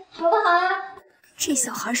糖吃，好不好啊？这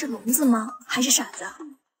小孩是聋子吗？还是傻子啊？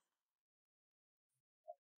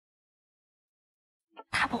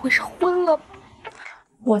他不会是昏了吧？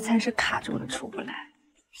我才是卡住了出不来。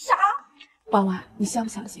啥？婉婉，你相不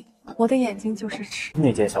相信？我的眼睛就是痴。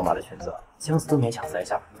那件小马的裙子，姜子都勉强塞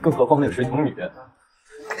下，更何况那个水桶女。真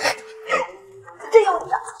有你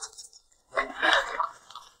的！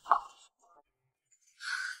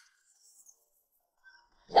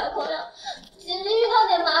小朋友，姐姐遇到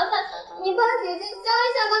点麻烦，你帮姐姐教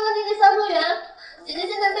一下刚刚那个销售员。姐姐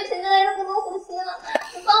现在被沉浸在不能呼吸了，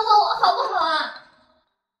你帮帮我好不好啊？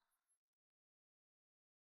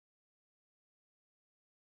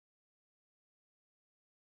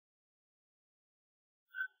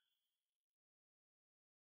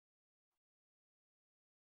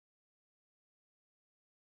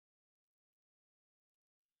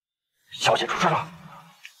小姐出事了！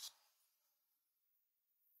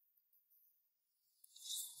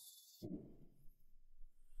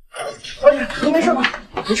小姐，你没事吧？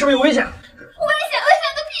你是不是有危险？危险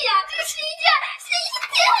个屁呀！这是一件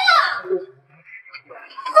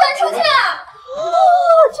滚出去啊！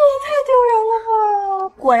这也太丢人了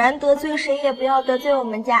吧！果然得罪谁也不要得罪我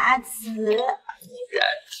们家阿慈。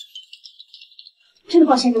真的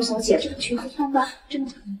抱歉，刘小姐，这个裙子穿的真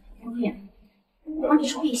的很方便，我帮你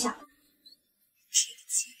处理一下。这个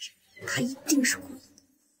贱人，她一定是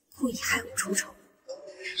故意害我出丑。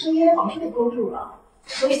是因为绑是给勾住了，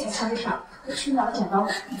所以才穿得上。和去哪剪刀？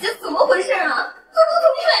你这怎么回事啊？怎么这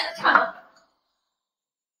么远的长？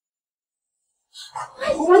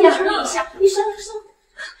我帮你处理一下。医生，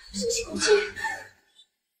深吸口气，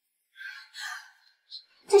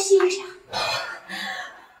再吸一下，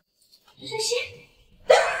深吸。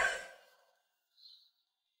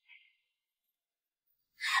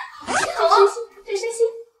再深吸。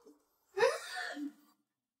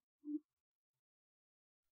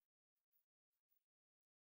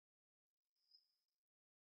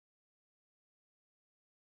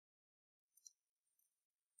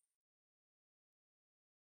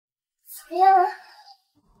怎么样啊？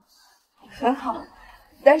很好，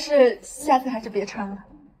但是下次还是别穿了。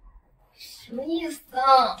什么意思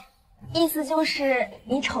啊？意思就是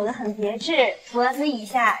你丑得很别致，脖子以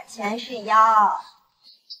下全是腰。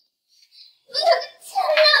你有个贱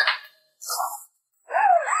人！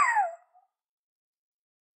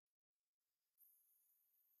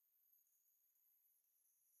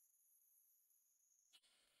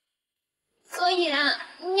所以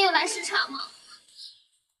你也来视察吗？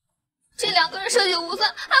这两个人设计无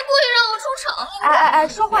算，还故意让我出丑。哎，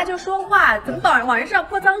说话就说话，怎么往人身上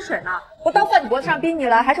泼脏水呢？我刀放你脖子上逼你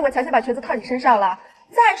了，还是我强行把裙子套你身上了？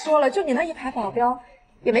再说了，就你那一排保镖，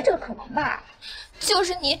也没这个可能吧？就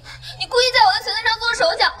是你故意在我的裙子上做手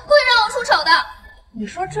脚，故意让我出丑的。你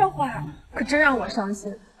说这话可真让我伤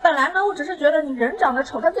心。本来呢，我只是觉得你人长得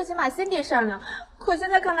丑，但最起码心地善良。可现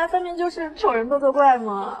在看来，分明就是丑人多作怪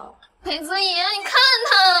嘛。裴泽言，你看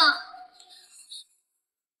他。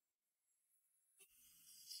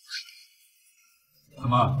怎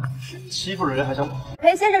么欺负人还想跑？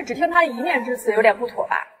裴先生只听他的一面之词，有点不妥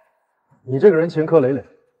吧？你这个人前科累累，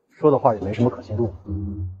说的话也没什么可信度。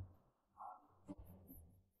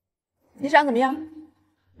你想怎么样？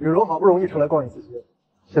雨柔好不容易出来逛一次街，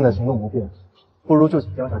现在行动不便，不如就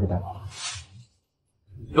请江小姐代劳。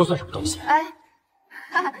又算什么东西？哎，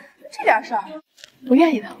哈哈，这点事儿，不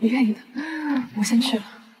愿意的，不愿意的，我先去了。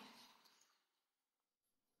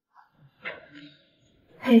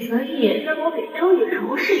裴泽义让我给周雨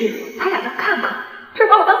柔试衣服，他俩当看客，这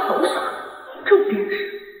把我当猴耍。重点是，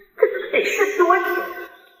这怎么得是多钱？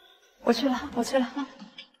我去了，我去了。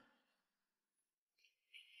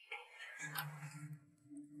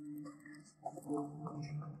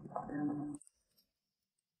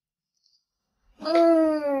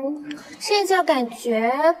这件感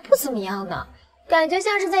觉不怎么样呢，感觉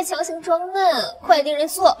像是在强行装嫩，快令人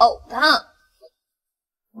作呕的。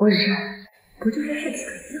不是，不就是事情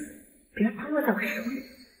可定，别让它落在我手里。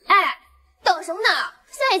哎，等什么呢？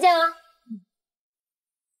下一件啊！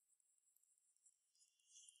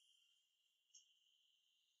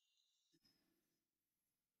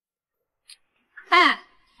哎，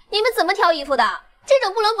你们怎么挑衣服的？这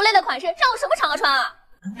种不伦不类的款式，让我什么场合穿啊？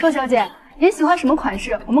周小姐，您喜欢什么款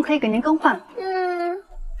式，我们可以给您更换。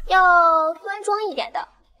要端庄一点的。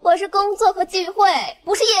我是工作和聚会，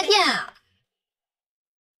不是夜店啊。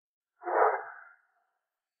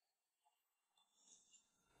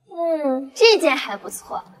这件还不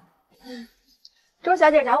错。周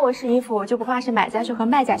小姐找我试衣服，就不怕是买家秀和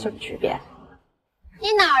卖家秀的区别？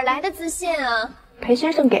你哪儿来的自信啊？裴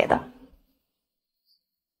先生给的。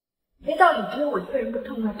没道理只有我一个人不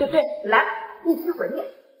痛啊，对不对？来，一起回面。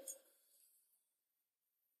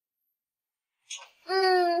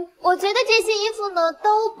我觉得这些衣服呢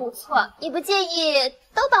都不错，你不介意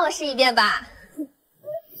都帮我试一遍吧？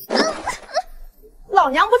老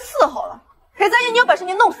娘不伺候了，裴泽义，你有本事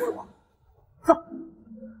你弄死我！走。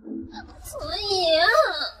所以啊，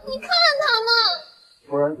你看他嘛，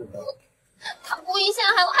不然怎么样？他故意陷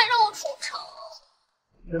害我，还让我出丑。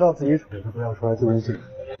知道自己丑就不要出来自问自答。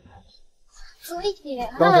所以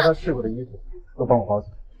刚才他试过的衣服都帮我包起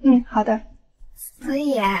来。好的。所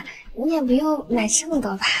以你也不用买这么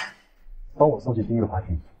多吧？帮我送去第一个花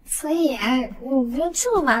厅。所以你不用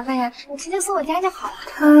这么麻烦呀，你直接送我家就好了。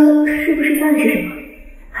他是不是暗示什么？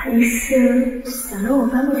还是想让我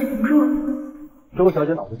搬过去同住？周小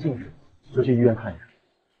姐脑子进水，就去医院看一看。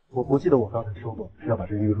我不记得我刚才说过是要把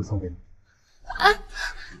这个衣服送给你。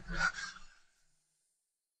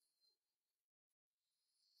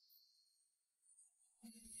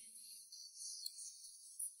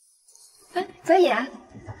泽野，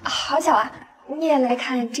好巧啊！你也来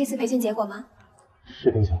看这次培训结果吗？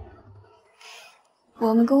是挺巧。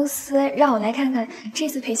我们公司让我来看看这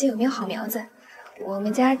次培训有没有好苗子。我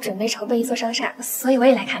们家准备筹备一座商厦，所以我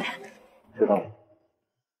也来看看。知道了。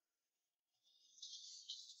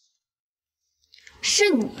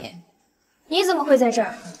是你？你怎么会在这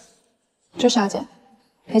儿？周小姐，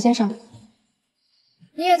裴先生，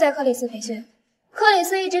你也在克里斯培训？克里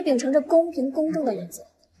斯一直秉承着公平公正的原则。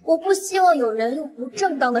我不希望有人用不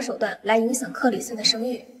正当的手段来影响克里斯的声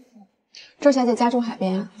誉。周小姐家住海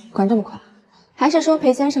边，管这么宽，还是说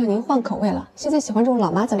裴先生您换口味了？现在喜欢这种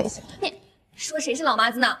老妈子类型？你说谁是老妈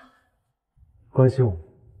子呢？关心我？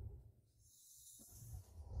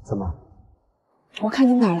怎么？我看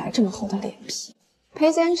你哪来这么厚的脸皮？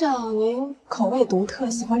裴先生，您口味独特，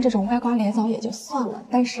喜欢这种歪瓜裂枣也就算了，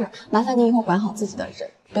但是麻烦您以后管好自己的人，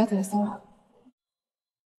不要再来骚扰我。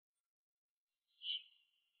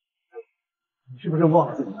你是不是忘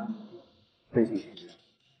了自己的背景？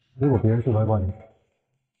如果别人是歪瓜裂枣，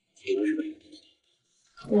你们是谁？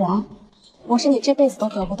我是你这辈子都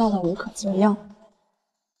得不到的无可救药。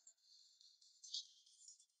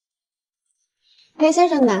裴先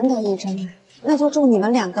生难得一真爱，那就祝你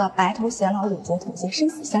们两个白头偕老，永结同心，生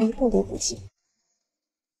死相依，不离不弃。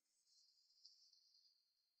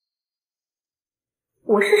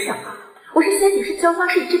我是什么？我是先你是浇花，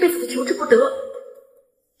是你这辈子的求之不得。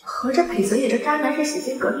合着裴泽野这渣男是洗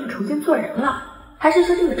心革面，重新做人了，还是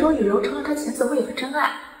说这个周雨柔成了他前所未有的真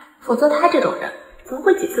爱？否则他这种人怎么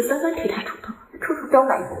会几次三番替他出头，处处刁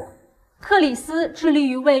难我？克里斯致力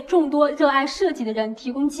于为众多热爱设计的人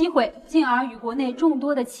提供机会，进而与国内众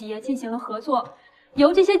多的企业进行了合作，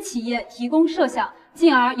由这些企业提供设想，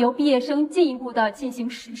进而由毕业生进一步的进行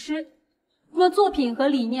实施。若作品和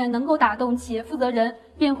理念能够打动企业负责人，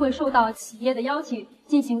便会受到企业的邀请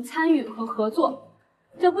进行参与和合作。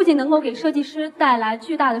这不仅能够给设计师带来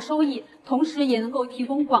巨大的收益，同时也能够提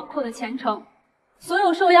供广阔的前程。所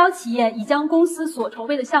有受邀企业已将公司所筹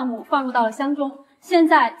备的项目放入到了箱中，现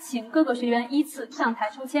在请各个学员依次上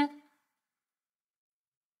台抽签。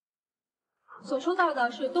所抽到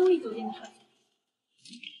的是东丽酒店的设计。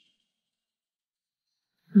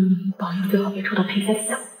保佑最好别抽到裴家的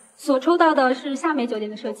项目。所抽到的是夏美酒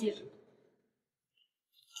店的设计。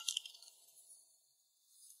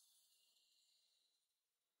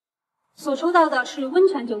所抽到的是温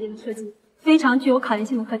泉酒店的设计，非常具有考验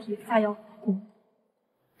性的课题，加油！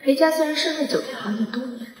裴家虽然深入酒店行业多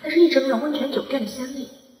年，但是一直没有温泉酒店的先例，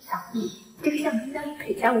想必这个项目应该与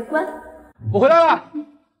裴家无关。我回来了。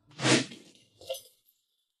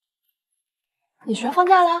你学放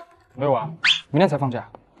假了？没有啊，明天才放假，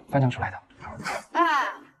翻墙出来的。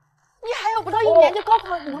哎，你还有不到1年就高考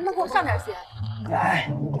了，你能不能给我上点心？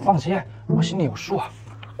哎，你放心，我心里有数啊。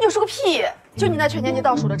你有数个屁！就你那全年级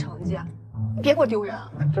倒数的成绩，你别给我丢人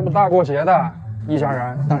啊！这么大过节的，一家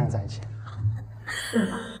人当然在一起。是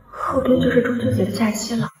了，后边就是中秋节的假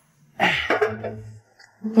期了。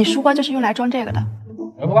你书包就是用来装这个的。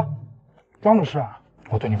来吧，装的是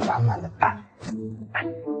我对你满满的爱。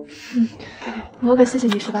我可谢谢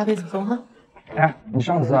你18辈祖宗哈。哎，你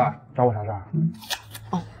上次找我啥事儿？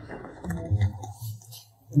哦，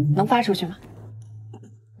能发出去吗？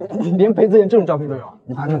连裴子妍这种照片都有，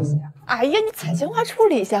你怕弄死你？哎呀，你彩情话处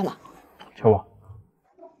理一下嘛。求我？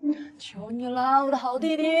求你了，我的好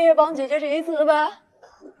弟弟，帮姐姐这一次吧。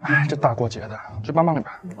哎，这大过节的，就帮帮你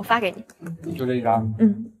吧。我发给你。就这一张？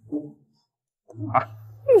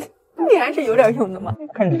你还是有点用的嘛。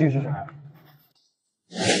看你弟是啥？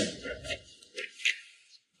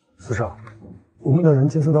司少，我们的人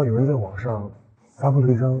监测到有人在网上发布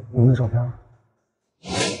了一张您的照片。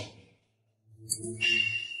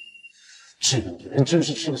这个女人真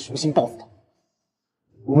是吃了雄心豹子胆。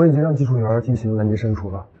我们已经让技术员进行拦截删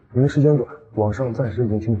除了，因为时间短，网上暂时已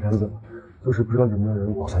经清片子了，就是不知道有没有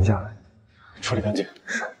人保存下来。处理干净。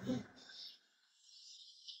是。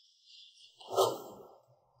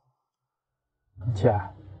姐，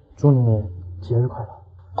祝你节日快乐。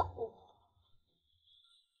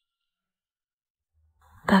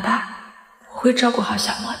爸爸，我会照顾好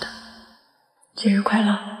小莫的。节日快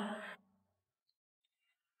乐。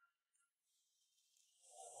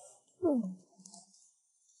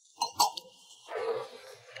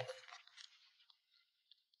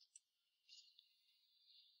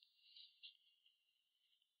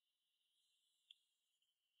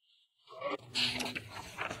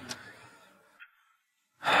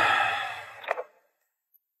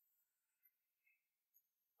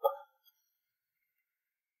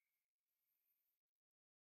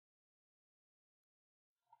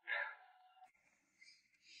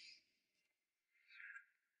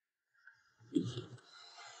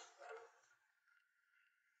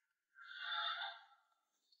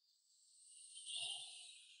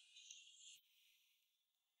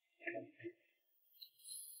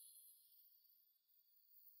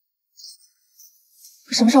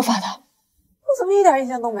什么时候发的？我怎么一点印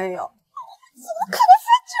象都没有？怎么可能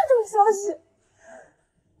发这种消息？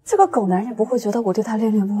这个狗男人不会觉得我对他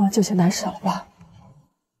恋恋不忘、旧情难舍了吧？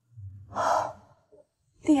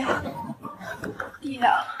弟，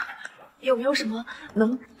有没有什么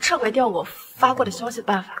能撤回掉我发过的消息的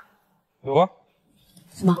办法？有啊。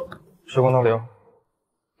什么？时光倒流。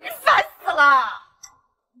你烦死了！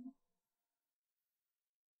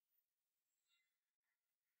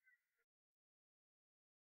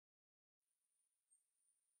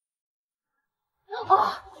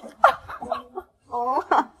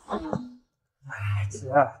姐，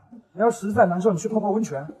你要实在难受，你去泡泡温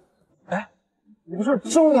泉。哎，你不是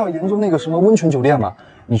正要研究那个什么温泉酒店吗？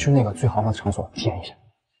你去那个最豪华的场所体验一下。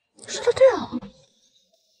说的这样。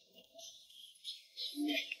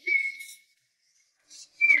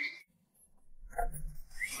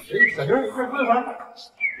小妞，你快过来玩，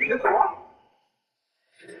别走啊！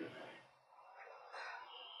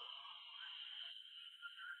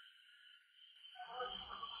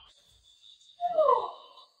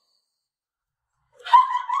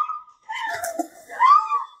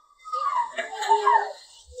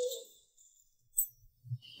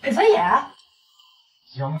裴泽野，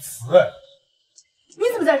姜慈，你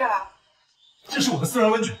怎么在这儿？这是我的私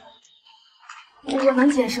人温泉。我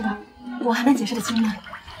能解释的，我还能解释得清呢。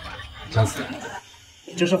姜慈，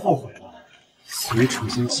你这是后悔了，所以处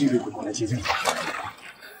心积虑的过来接近你。秀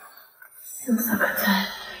色可餐，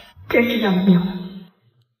真是要命了。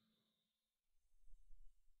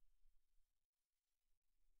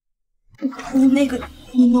那个，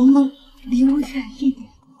你能不能离我远一点？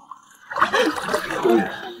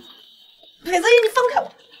裴泽野，你放开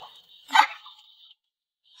我！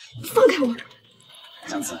放开我！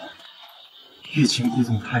姜子，欲擒故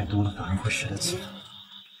纵太多了，反而会失了气。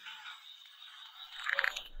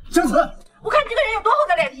姜子，我看你这个人有多厚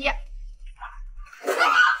的脸皮！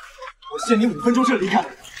我限你5分钟之内离开。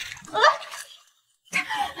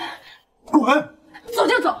滚！走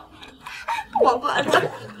就走！王八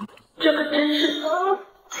蛋，这可真是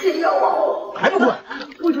气要我！还不滚！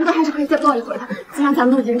我觉得还是可以再抱一会儿的，既然咱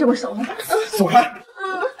们都已经这么熟了。走开！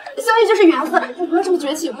相遇就是缘分，你不要这么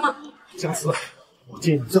绝情嘛。姜思，我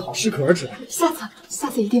建议你最好适可而止。下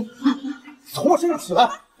次一定。从我身上起来！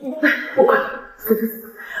不管，死就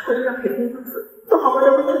死，我就让裴天公子做好我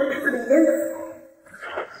的温存的池子里面的。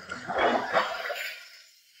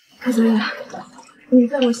裴泽野，你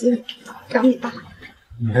在我心里长你大。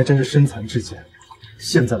你还真是身残志坚，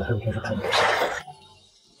现在了还有功夫谈我。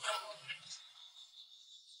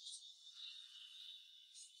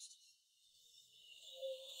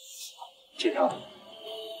这条。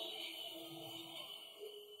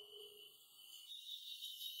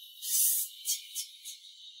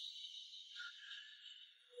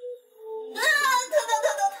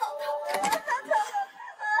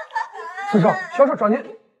销售找您。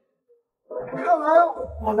看来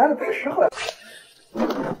我来的不是时候了。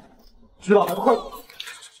知道了，快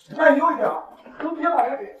慢悠一点，都别把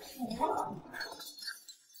这给糊了。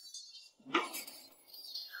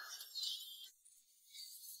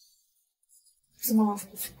怎么了？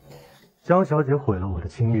江小姐毁了我的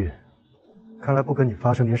清誉，看来不跟你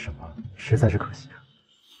发生点什么，实在是可惜啊。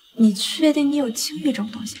你确定你有清誉这种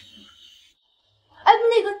东西？哎，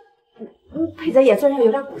那个，裴泽野虽然有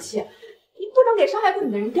点骨气，你不能给伤害过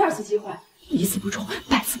你的人第2次机会，一次不中，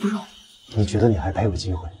百次不容。你觉得你还配有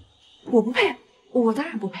机会？我不配，我当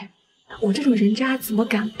然不配。我这种人渣怎么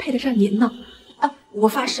敢配得上您呢？啊，我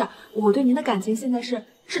发誓，我对您的感情现在是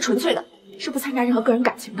纯粹的，是不掺杂任何个人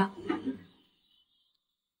感情的。干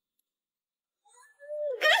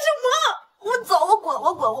什么？我走，我滚！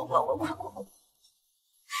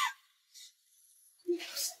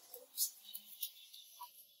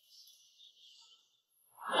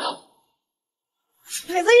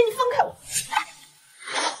裴泽野，你放开我！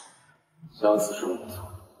相思是我的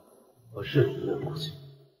错，我是你的父亲。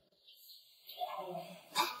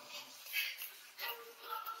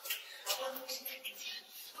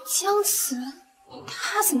姜慈，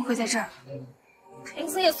他怎么会在这儿？裴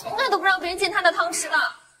泽野从来都不让别人进他的汤池的，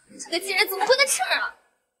这个贱人怎么会在这儿啊？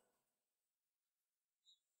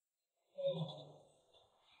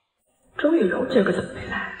周雨柔这个怎么没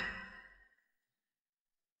来？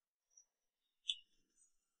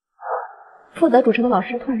负责主持的老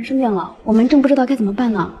师突然生病了，我们正不知道该怎么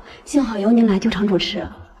办呢。幸好由您来救场主持。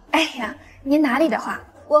哎呀，您哪里的话，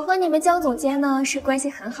我和你们江总监呢是关系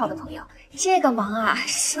很好的朋友，这个忙啊，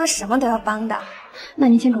说什么都要帮的。那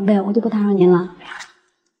您先准备，我就不打扰您了。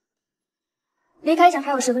离开场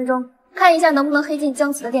还有10分钟，看一下能不能黑进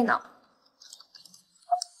姜慈的电脑。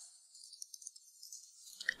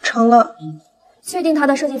成了。确定他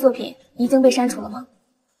的设计作品已经被删除了吗？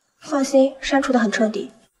放心，删除的很彻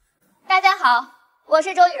底。大家好，我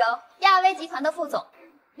是周雨柔，亚威集团的副总。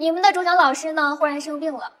你们的主讲老师呢忽然生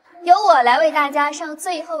病了，由我来为大家上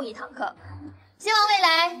最后一堂课。希望未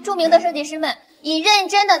来著名的设计师们以认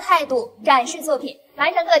真的态度展示作品，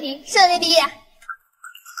完成课题，顺利毕业。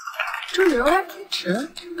周雨柔来主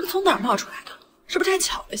持，这从哪儿冒出来的？是不是太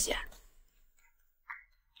巧了些？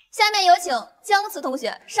下面有请姜慈同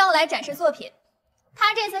学上来展示作品。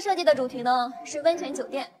他这次设计的主题呢是温泉酒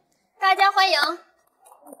店，大家欢迎。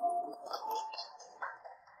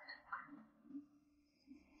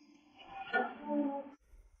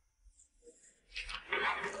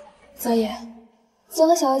泽野，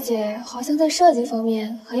姜小姐好像在设计方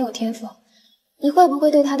面很有天赋，你会不会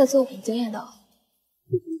对她的作品惊艳到？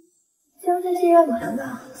将这些让我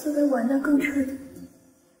的作为玩得更彻底。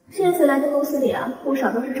这次来的公司里啊，不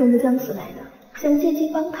少都是冲着姜慈来的，想借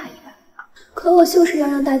机帮他一把。可我就是要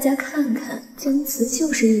让大家看看，姜慈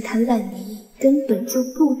就是一滩烂泥，根本就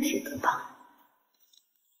不值得帮。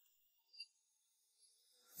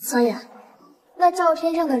所以啊，那照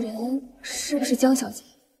片上的人是不是姜小姐？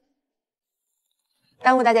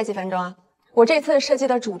耽误大家几分钟啊！我这次设计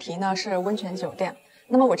的主题呢是温泉酒店。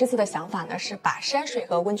那么我这次的想法呢是把山水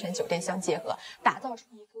和温泉酒店相结合，打造出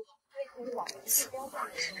一个为互网的标杆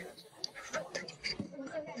式的说的就是，那么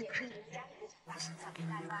现在也是你们家里的酒吧，想必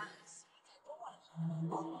大家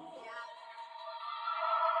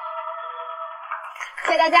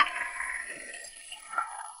谢谢大家。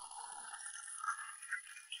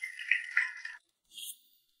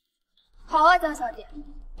好啊，姜小姐，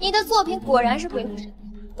你的作品果然是鬼斧神工。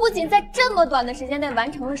不仅在这么短的时间内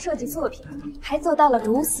完成了设计作品，还做到了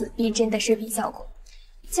如此逼真的视频效果。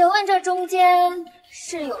请问这中间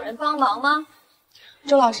是有人帮忙吗？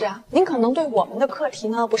周老师啊，您可能对我们的课题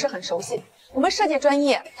呢不是很熟悉。我们设计专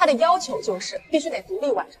业它的要求就是必须得独立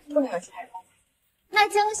完成，不能有其他人帮忙。那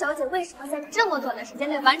姜小姐为什么在这么短的时间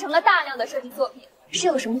内完成了大量的设计作品？是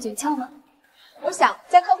有什么诀窍吗？我想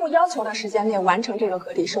在客户要求的时间内完成这个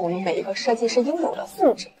课题，是我们每一个设计师应有的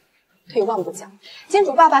素质。退一万步讲，金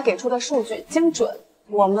主爸爸给出的数据精准，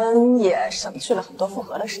我们也省去了很多复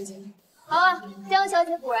核的时间。好啊，姜小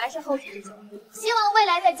姐果然是后起之秀，希望未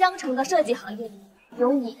来在江城的设计行业里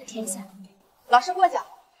有你的天下。老师过奖。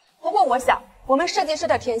不过我想，我们设计师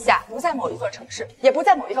的天下不在某一座城市，也不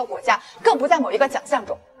在某一个国家，更不在某一个奖项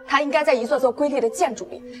中，它应该在一座座瑰丽的建筑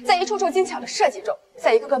里，在一处处精巧的设计中，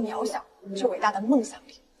在一个个渺小却伟大的梦想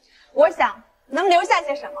里。我想能留下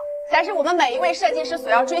些什么，才是我们每一位设计师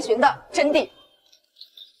所要追寻的真谛。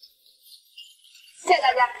谢谢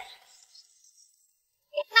大家。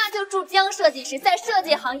那就祝姜设计师在设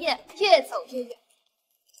计行业越走越远。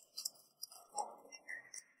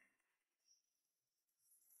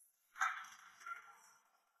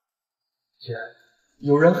姐，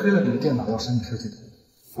有人黑了你的电脑要删你设计图，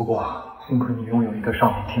不过幸亏你拥有一个少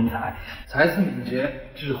年天才，才思敏捷、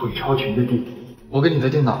智慧超群的弟弟。我给你的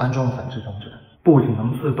电脑安装了反制装置，不仅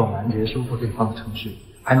能自动拦截修复对方的程序，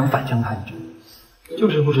还能反将他一军。就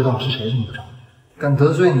是不知道是谁这么不长眼，敢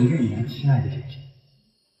得罪你预言亲爱的姐姐。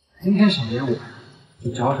今天赏给我，就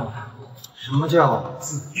教教他什么叫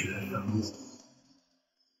自掘坟墓。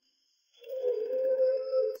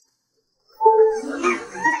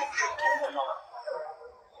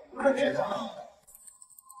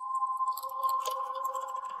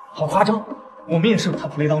好夸张！我面试他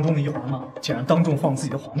play 当中的一环嘛，竟然当众放自己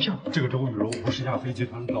的黄片。这个周雨柔不是亚飞集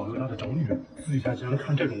团老刘家的长女，私底下竟然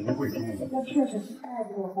看这种污秽之物。那确实是太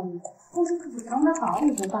过分了，公司自己藏得好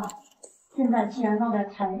你不知道，现在竟然闹在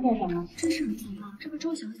台面上了，真是很糟糕。这个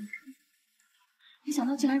周小姐，没想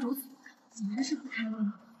到竟然如此，果然是不开悟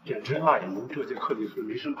了。简直辣眼睛！这届课题是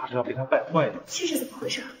没生怕是要被他败坏的。这是怎么回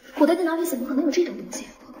事？我的电脑里怎么可能有这种东西？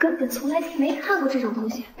我根本从来没看过这种东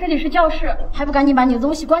西。这里是教室，还不赶紧把你的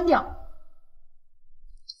东西关掉！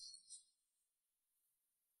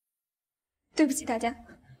对不起大家，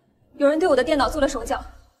有人对我的电脑做了手脚，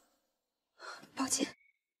抱歉。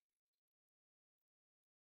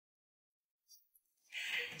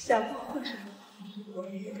小莫混什么？我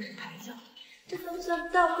也不是开玩笑。这算不算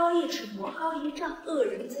道高一尺，魔高一丈？恶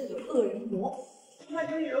人自有恶人磨。那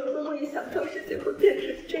周雨柔会不会想到世界会变成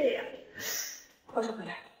这样？话说回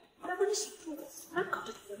来，要不你想住我，哪搞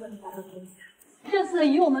这些乱七八糟的东西啊？这次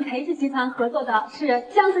与我们裴氏集团合作的是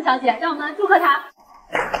姜思小姐，让我们祝贺她。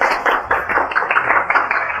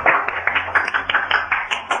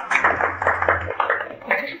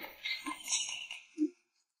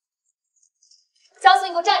姜思，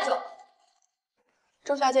你给我站住！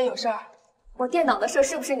周小姐有事儿？我电脑的事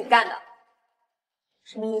是不是你干的？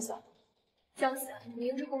什么意思？姜思，你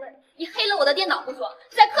明知故问，你黑了我的电脑不说，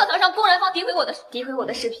在课堂上公然放诋毁我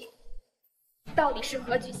的视频，到底是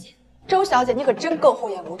何居心？周小姐，你可真够厚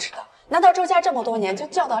颜无耻的！难道周家这么多年就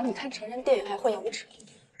教导你看成人电影还厚颜无耻？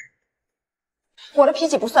我的脾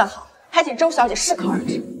气不算好，还请周小姐适可而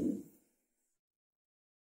止。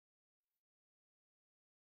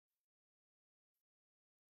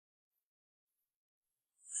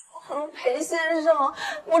裴先生，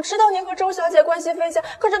我知道您和周小姐关系匪浅，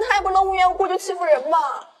可是他也不能无缘无故就欺负人吧？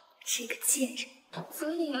这个贱人！所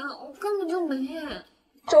以啊，我根本就没。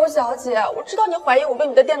周小姐，我知道你怀疑我对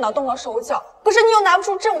你的电脑动了手脚，可是你又拿不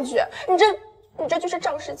出证据，你这就是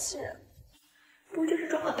仗势欺人。不就是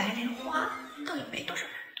装个白莲花，倒也没多少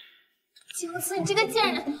难度。姜思，你这个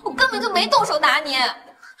贱人，我根本就没动手打你。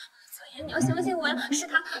所以你要相信我呀，是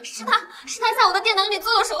他在我的电脑里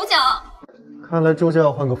做了手脚。看来周家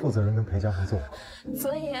要换个负责人跟裴家合作。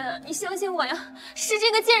泽爷，你相信我呀，是这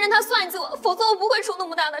个贱人他算计我，否则我不会出那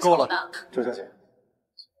么大的丑的。够了，周小姐。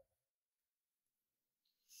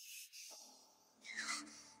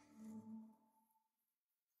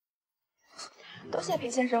多谢裴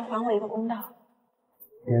先生还我一个公道。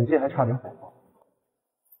演技还差点火候。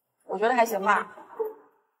我觉得还行吧。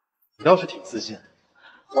倒是挺自信。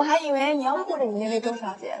我还以为你要护着你那位周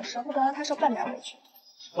小姐，舍不得她受半点委屈。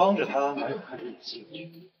帮着她哪有看着演戏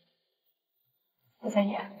去？裴三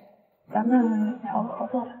爷，咱们聊合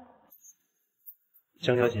作吧。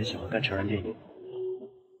江小姐喜欢看成人电影。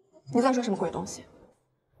你在说什么鬼东西？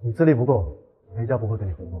你资历不够，裴家不会跟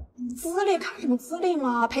你合作。资历看什么资历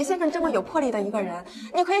嘛？裴先生这么有魄力的一个人，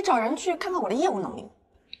你可以找人去看看我的业务能力。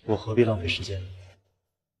我何必浪费时间？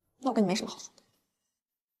那我跟你没什么好说的。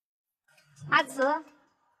阿慈，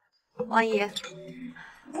王姨，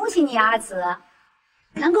恭喜你啊，阿慈，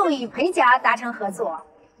能够与裴家达成合作，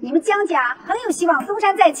你们江家很有希望东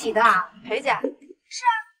山再起的。裴家？是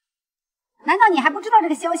啊，难道你还不知道这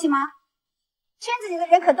个消息吗？圈子里的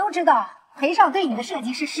人可都知道，裴少对你的设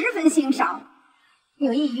计是十分欣赏，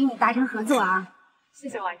有意与你达成合作啊。谢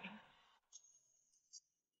谢王姨。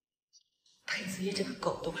裴子叶这个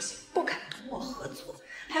狗东西，不敢同我合作，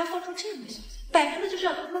还要放出这样的消息，摆明了就是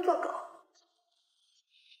要通风做狗。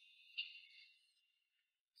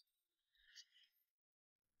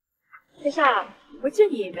裴少，我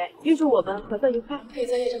敬你一杯，预祝我们合作愉快。裴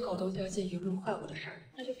子叶这狗东西要介意润坏我的事儿，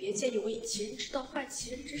那就别介意我以其人之道坏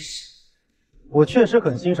其人之身。我确实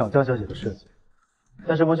很欣赏江小姐的设计，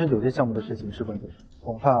但是温泉酒店项目的事情事半功倍，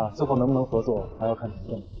恐怕最后能不能合作还要看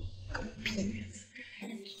缘分。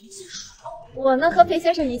我呢和裴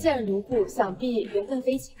先生一见如故，想必缘分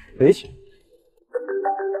非浅。匪浅。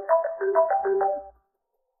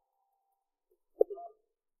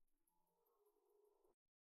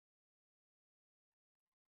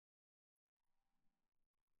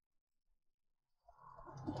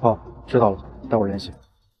好，知道了，待会儿联系。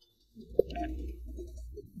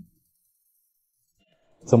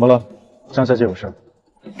怎么了？张小姐有事？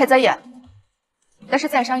裴泽野，那是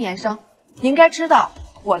在商言商，你应该知道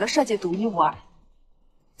我的设计独一无二，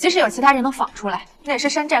即使有其他人能仿出来，那也是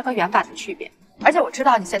山寨和原版的区别。而且我知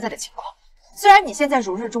道你现在的情况，虽然你现在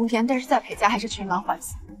如日中天，但是在裴家还是群狼环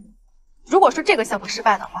死。如果说这个项目失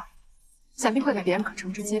败的话，想必会给别人可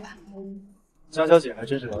乘之机吧。江小姐还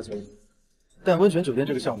真是了解我。但温泉酒店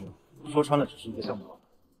这个项目，说穿了只是一个项目，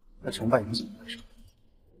那成败影响太少。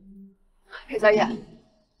裴泽野，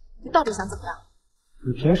你到底想怎么样？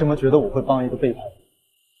你凭什么觉得我会帮一个背叛？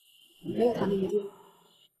没有他的余地。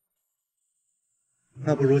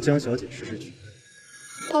那不如江小姐试试举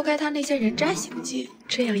动。抛开他那些人渣行径，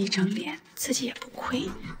这样一张脸自己也不亏，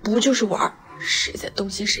不就是玩？谁在动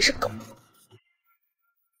心谁是狗。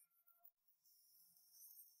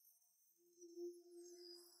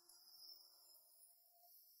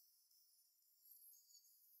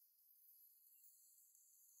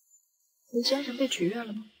你先生被取悦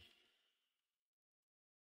了吗？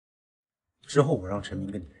之后我让陈明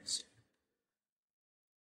跟你联系。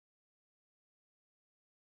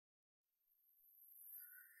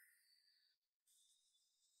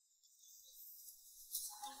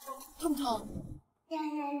痛不痛？江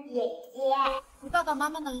江姐姐，你爸爸妈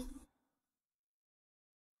妈呢？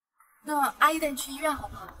那阿姨带你去医院好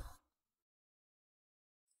不好？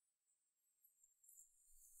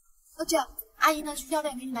哦，这样，阿姨呢去药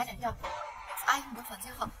店给你买点药，阿姨你的房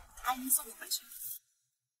间号，阿姨送你回去。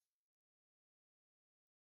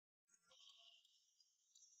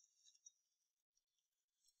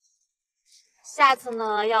下次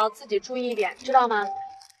呢要自己注意一点，知道吗？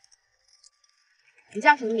你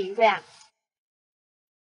叫什么名字呀？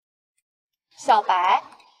小白。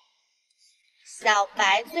小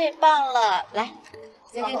白最棒了，来，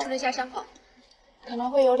先给你处理一下伤口，可能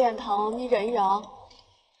会有点疼，你忍一忍。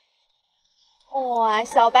哇，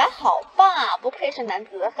小白好棒啊，不愧是男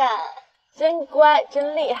子汉，真乖，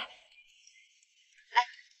真厉害。来，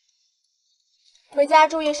回家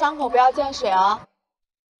注意伤口不要见水哦。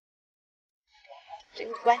真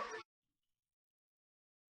乖。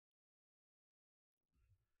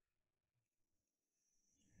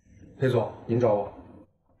裴总，您找我，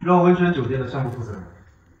让温泉酒店的项目负责人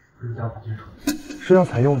跟家访清楚，是要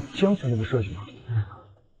采用江小姐的设计吗？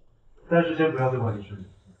但是先不要对外提设计。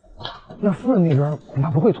那夫人那边恐怕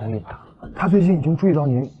不会同意吧？她最近已经注意到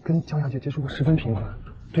您跟江小姐接触的十分频繁，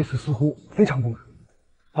对此似乎非常不满。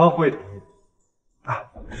她会同意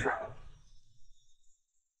啊，是。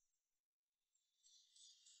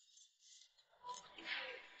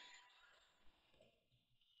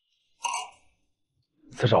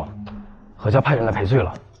刺手，何家派人来赔罪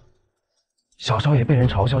了。小少爷被人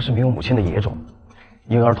嘲笑是没有母亲的野种，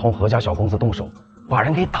因而同何家小公子动手，把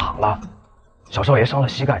人给打了。小少爷伤了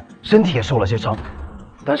膝盖，身体也受了些伤，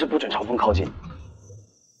但是不准朝风靠近。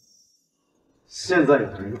现在有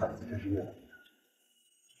的人胆子真是越来越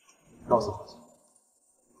大。告诉何总，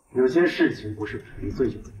有些事情不是赔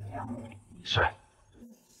罪就怎么样。是。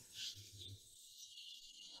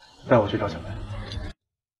带我去找小白。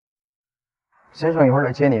先生一会儿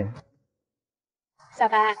来接您。小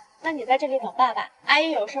白，那你在这里等爸爸，阿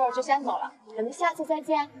姨有事儿就先走了，咱们下次再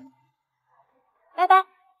见，拜拜。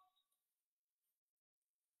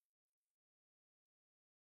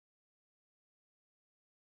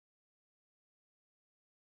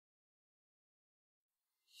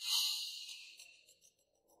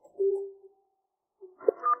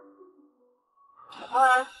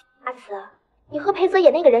阿慈，你和裴泽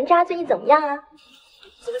演那个人渣最近怎么样啊？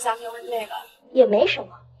怎么想起问这个？也没什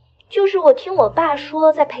么，就是我听我爸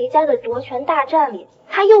说，在裴家的夺权大战里，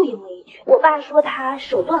他又赢了一拳。我爸说他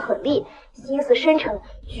手段狠厉，心思深沉，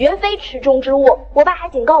绝非池中之物。我爸还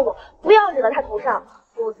警告我不要惹到他头上，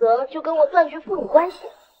否则就跟我断绝父女关系。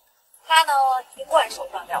他呢，一贯手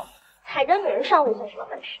段了得，踩着女人上位算什么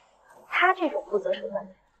本事？他这种不择手段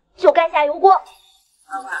的人，就该下油锅。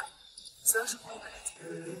妈妈，择手不可。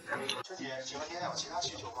师姐，请问您还有其他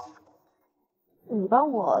需求吗？你帮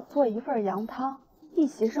我做一份羊汤，一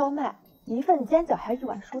席烧麦，一份煎饺，还有一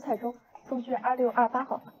碗蔬菜粥，送去2628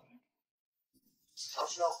号房。常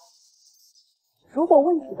需要。如果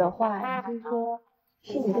问题的话，你就说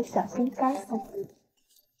是你的小心肝送的。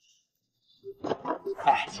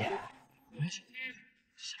哎，姐，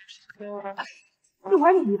你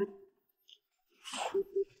玩你的。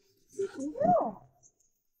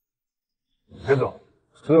裴总，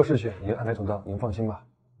所有事情已经安排妥当，您放心吧。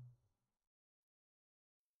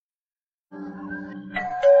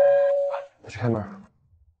我去开门。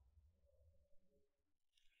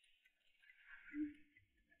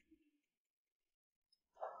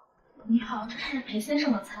你好，这是裴先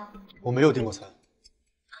生的餐。我没有订过餐。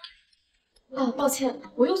抱歉，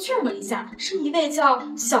我又确认了一下，是一位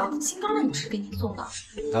叫小心肝的女士给您送的。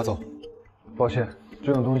拿走。抱歉，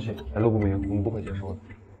这种东西来路不明，我们不会接收的。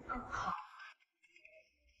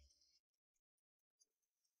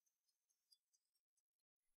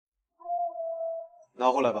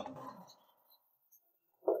拿回来吧。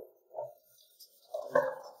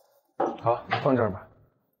好，放这儿吧。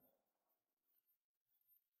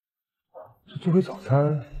这作为早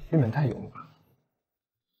餐未免太油了吧？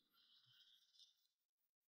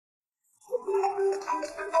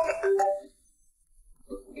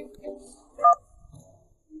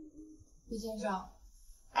李先生，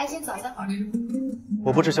爱心早餐好吃吗？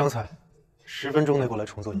我不吃香菜，10分钟内过来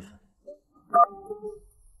重做一份。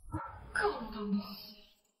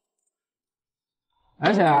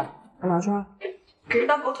而且干嘛去啊？给人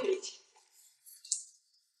当狗腿力气。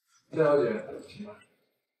谢小姐。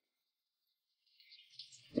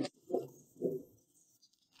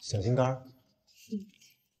小心肝。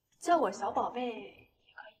叫我小宝贝也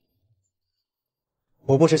可以。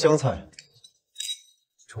我不吃香菜，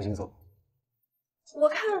重新做。我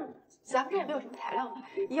看咱们这也没有什么材料嘛，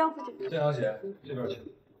一样自己。谢小姐，这边请。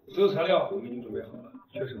所有材料我们已经准备好了，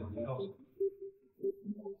缺什么您告诉我。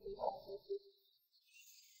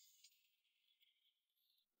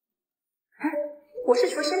我是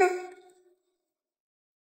厨师呢。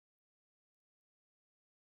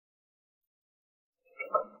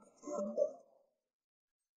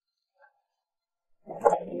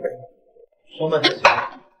烧麦太咸，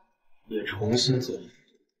也重新做。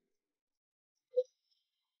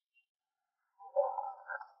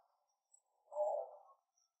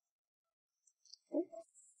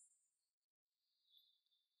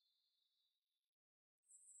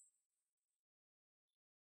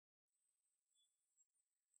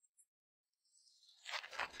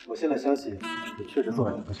我现在相信你确实做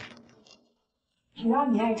了2个小时。只要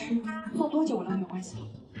你爱吃，做多久都没有关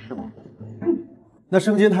系。是吗？那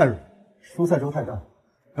生煎太软，蔬菜粥太淡，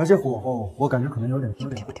而且火候我感觉可能有点低。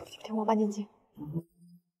听我慢进去。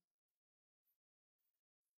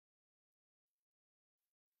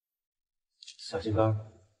小心肝。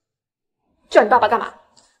叫你爸爸干嘛？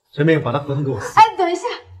陈明，把他合同给我撕。哎，等一下，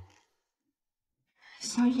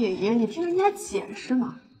小爷爷，你听人家解释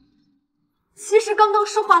嘛。其实刚刚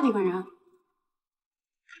说话那个人，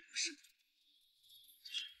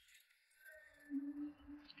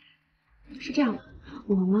是这样的，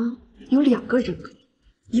我呢有2个人格，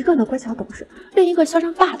一个呢乖巧懂事，另一个嚣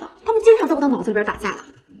张霸道。他们经常在我的脑子里边打架的。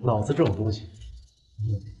脑子这种东西，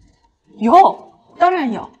有，当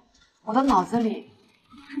然有，我的脑子里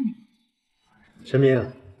是你。陈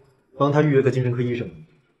明，帮他预约个精神科医生。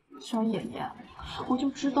小野野，我就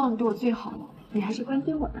知道你对我最好了，你还是关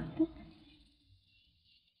心我的。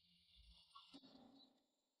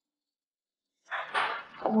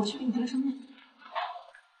我去给你贴上面。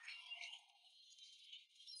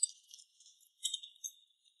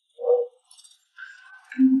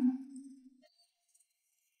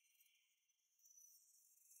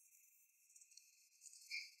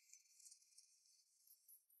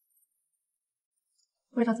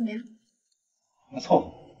味道怎么样？还凑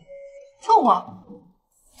合。凑合？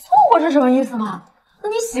凑合是什么意思嘛？那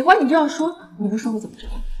你喜欢你就要说，你不说我怎么知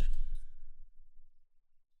道？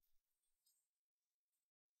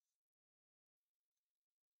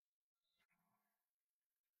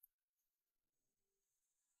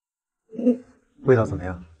味道怎么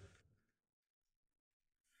样？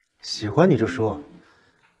喜欢你就说，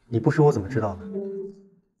你不说我怎么知道呢？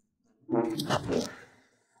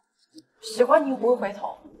喜欢你又不会回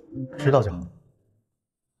头。知道就好。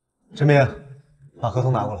陈明，把合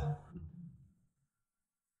同拿过来。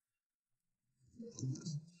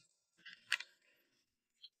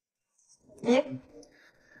咦，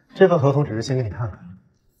这份合同只是先给你看看，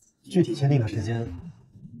具体签订的时间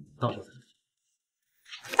到时候再说。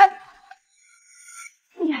哎，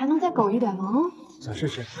你还能再狗一点吗？想试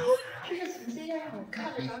试？这是前些天让我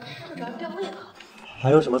看得着、吃得着、掉胃口。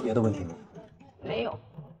还有什么别的问题吗？没有。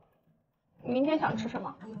你明天想吃什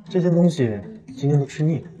么？这些东西今天都吃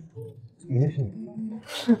腻了，明天是你。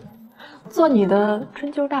做你的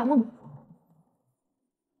春秋大梦。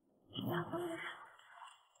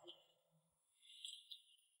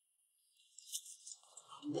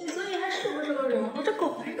你所以还是不是个人？我这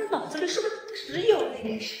狗孩子脑子里是不是只有那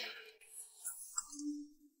件事？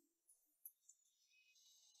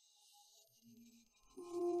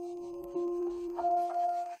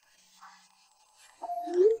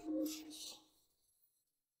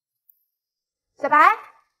小白，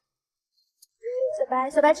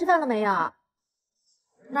小白吃饭了没有？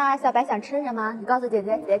那小白想吃什么？你告诉姐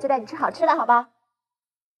姐，姐姐就带你吃好吃的，好不好？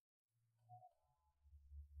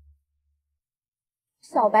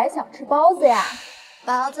小白想吃包子呀，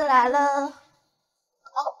包子来了。哦，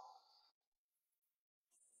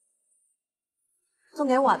送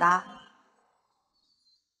给我的。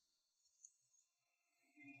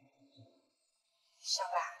小白，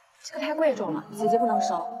这个太贵重了，姐姐不能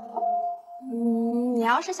收。你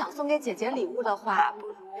要是想送给姐姐礼物的话，不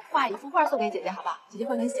如画一幅画送给姐姐，好不好？姐姐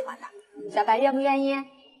会很喜欢的。小白愿不愿意？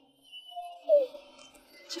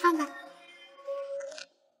吃饭吧。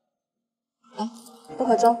来，多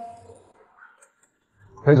口粥。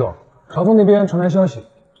裴总，朝中那边传来消息，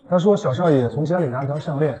他说小少爷从家里拿了条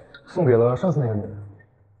项链，送给了上次那个女人。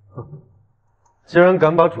竟然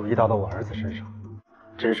敢把主意打到我儿子身上，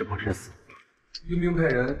真是不知死。用不用派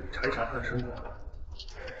人查一查他的身份？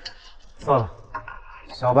算了，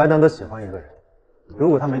小白难得喜欢一个人，如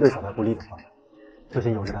果他没对小白不利的话，就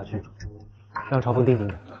先由着他去，让朝风盯紧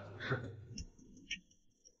点。是。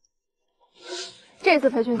这次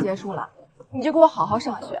培训结束了，你就给我好好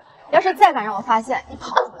上学。要是再敢让我发现你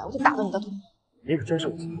跑出来，我就打断你的腿。你可真是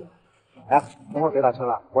无情的。哎，等会儿别打车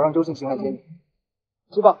了，我让周信行来接你。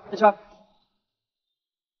去吧，开车。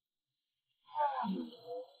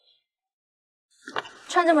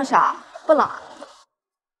穿这么少，不冷啊？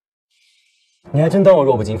你还真当我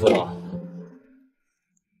弱不禁风啊？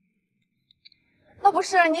那不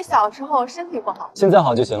是你小时候身体不好，现在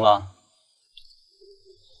好就行了。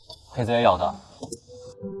裴子也咬他，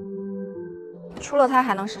除了他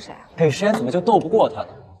还能是谁啊？裴时言怎么就斗不过他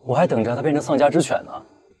呢？我还等着他变成丧家之犬呢。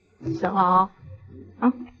行了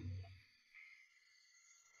啊，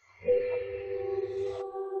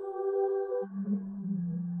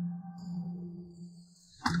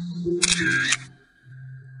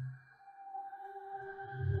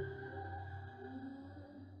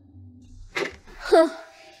哼，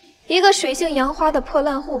一个水性杨花的破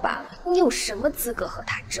烂户罢了，你有什么资格和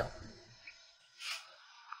他争？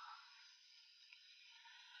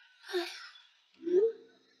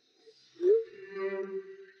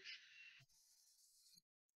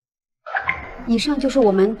以上就是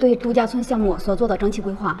我们对度假村项目所做的整体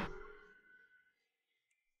规划。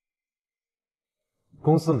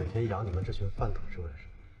公司每天养你们这群饭桶是为了什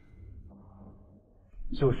么？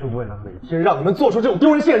就是为了每天让你们做出这种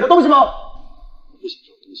丢人现眼的东西吗？不想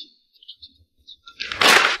这种东西。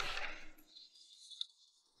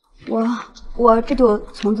我这就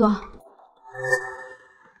重做。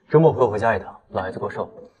周末陪我回家一趟，老爷子过寿。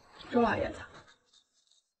周老爷子，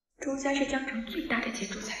周家是江城最大的建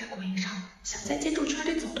筑材料供应商，想在建筑圈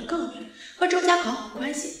里走得更远，和周家搞好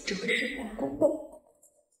关系，只会事半功倍。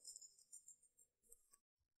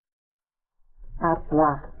阿慈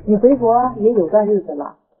啊，你回国也有段日子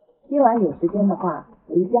了，今晚有时间的话，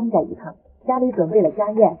回江家一趟，家里准备了家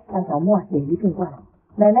宴，让小莫也一并过来。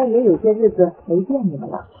奶奶也有些日子没见你们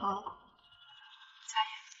了。好，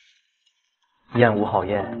宴无好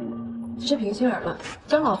宴。这是平心而论，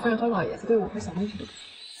张老夫人和老爷子对我和小妹是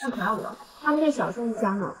但可爱我，他们这小叔一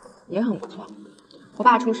家呢也很不错。我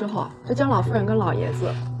爸出事后，这张老夫人跟老爷子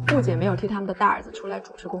不仅没有替他们的大儿子出来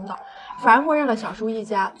主持公道，反而默认了小叔一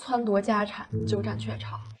家撺夺家产、鸠占鹊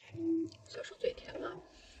巢。小叔嘴甜嘛，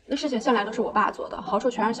那事情向来都是我爸做的，好处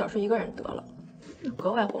全让小叔一个人得了，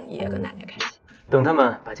格外哄爷爷跟奶奶开心。等他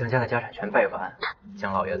们把江家的家产全败完，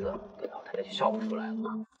江老爷子跟老太太就笑不出来了。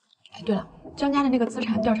哎，对了，江家的那个资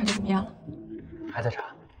产调查的怎么样了？还在查，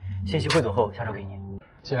信息汇总后下周给你。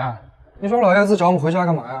姐，你说老爷子找我们回家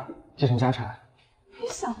干嘛呀？继承家产。你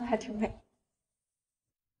想的还挺美。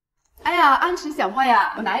哎呀，安池小莫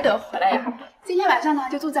呀，我难得回来呀，今天晚上呢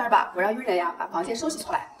就住这儿吧，我让佣人呀把房间收拾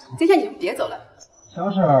出来。今天你们别走了。小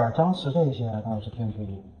婶张弛这些倒是天赋异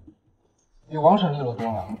禀，比王婶利落多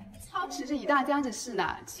了。操持这一大家子事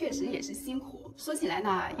呢，确实也是辛苦。说起来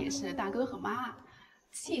呢，也是大哥和妈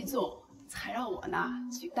器重，才让我呢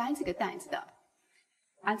去担这个担子的。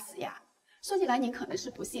安慈呀，说起来您可能是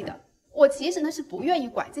不信的，我其实呢是不愿意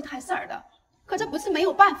管这摊事儿的，可这不是没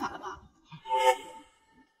有办法了吗？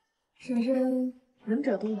婶婶能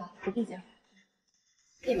者多劳，不必讲。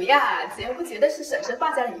你们呀，只要不觉得是婶婶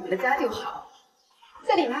霸占了你们的家就好。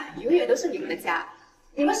这里呢，永远都是你们的家，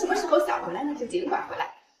你们什么时候想回来呢，就尽管回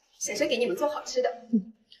来。婶婶给你们做好吃的，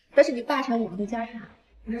但是你霸占我们的家产，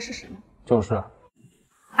你说是什么？就是。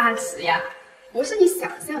阿慈呀，不是你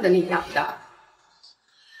想象的那样的。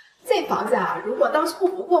这房子啊，如果当初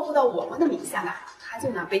不过户到我们的名下呢，它就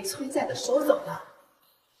呢被催债的收走了。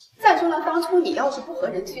再说了，当初你要是不和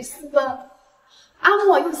人去私奔，阿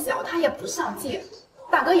莫又小，他也不上进，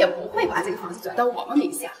大哥也不会把这个房子转到我们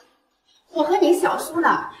名下。我和你小叔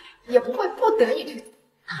呢，也不会不得已去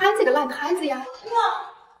摊这个烂摊子呀。哟，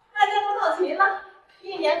大家都到齐了，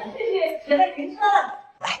一年不去只会停车了。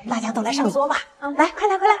来，大家都来上桌吧。来，快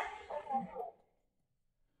来快来。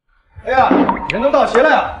哎呀，人都到齐了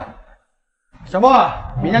呀！小莫，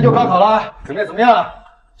明天就高考了，准备怎么样了？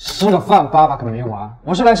吃了饭爸爸可没完，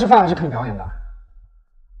我是来吃饭还是看表演的？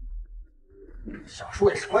小叔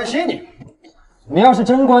也是关心你。你要是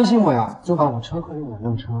真关心我呀，就把我车库里2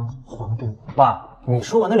辆车还给我。爸，你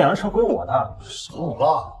说我那2辆车归我的，少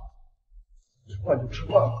了。吃饭就吃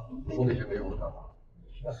饭吧，说那些没用的干嘛？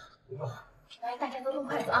来，大家都动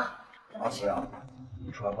筷子啊！阿慈呀，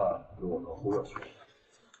你吃完饭给我和忽悠去。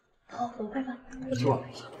好，我快饭。去吧。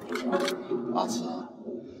阿慈，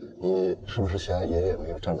你是不是嫌爷爷没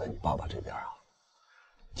有站在你爸爸这边啊？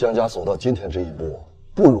江家走到今天这一步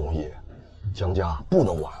不容易，江家不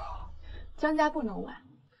能完啊！江家不能完，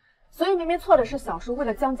所以明明错的是小叔，为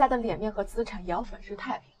了江家的脸面和资产，也要粉饰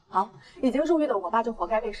太平。好，已经入狱的我爸就活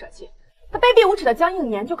该被舍弃，他卑鄙无耻的将1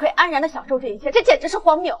年就可以安然的享受这一切，这简直是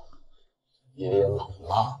荒谬。爷爷老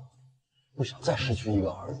了，不想再失去一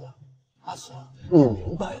个儿子。阿慈，你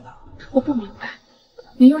明白的。我不明白，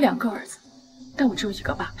你有2个儿子，但我只有1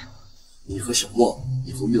个爸爸。你和小莫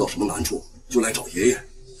以后遇到什么难处就来找爷爷。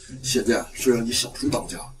现在虽然你小叔当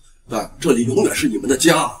家，但这里永远是你们的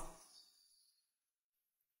家。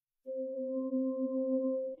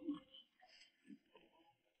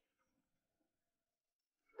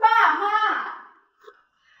爸妈，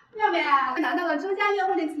妙美啊，拿到了周家宴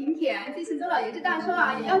会的请帖，这次周老爷子大寿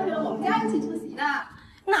啊，也邀请了我们家一起出席呢。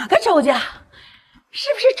哪个周家？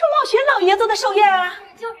是不是周茂群老爷子的寿宴啊？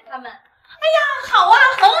就是他们。哎呀，好啊，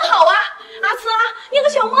很好啊！阿慈啊，你和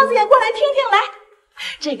小莫子也过来听听来。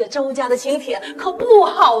这个周家的请帖可不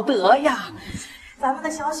好得呀，咱们的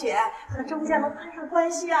小雪和周家能攀上关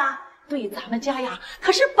系啊，对咱们家呀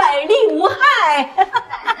可是百利无害。奶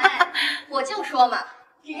奶，我就说嘛，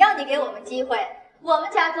只要你给我们机会，我们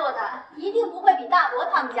家做的一定不会比大伯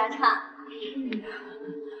他们家差。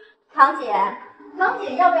堂姐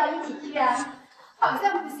要不要一起去啊？好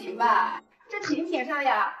像不行吧？这请帖上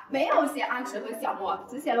呀，没有写阿池和小莫，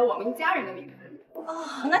只写了我们一家人的名字。哦，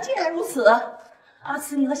那既然如此，阿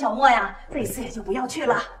慈你和小莫呀，这次也就不要去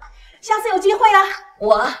了。下次有机会啊，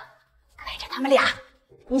我带着他们俩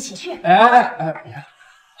一起去。哎，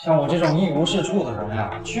像我这种一无是处的人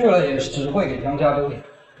呀，去了也只会给江家丢脸。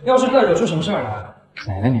要是再惹出什么事儿来，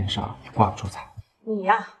奶奶脸上也挂不住彩。你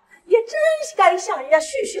呀，也真该向人家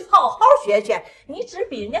旭旭好好学学，你只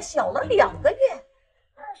比人家小了2个月。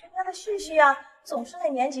但是人家的旭旭呀，总是在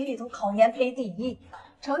年级里头考年配第1。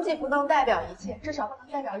成绩不能代表一切，至少不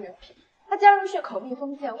能代表人品。他加入学口蜜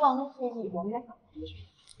封建，忘恩负义，我们家小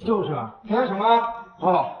就是学什么？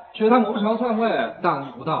哦，学他谋朝篡位，大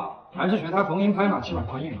逆不道，还是学他逢迎拍马，气管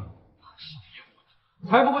破硬啊？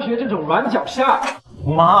才不会学这种软脚虾。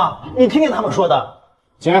妈，你听听他们说的。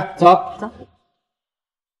姐，走。走。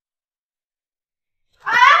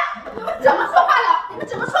哎，你们怎么说话的？你们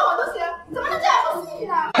怎么说我都行，怎么能这样说事情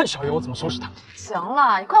呢？看小爷我怎么收拾他。行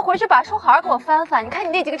了，你快回去把书好好给我翻翻，你看你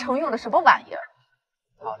那几个成语用的什么玩意儿？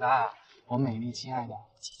好的，我美丽亲爱的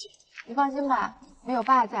姐姐。你放心吧，没有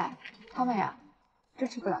爸在，他们呀支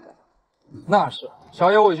持不了的。那是，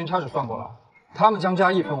小爷我已经开始算过了，他们江家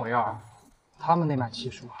1分为2，他们那买契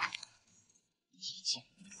书啊，已经。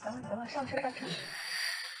行了，上车上车。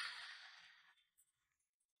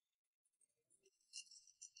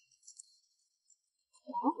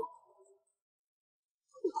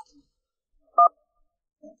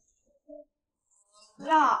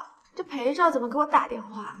哟，这裴少怎么给我打电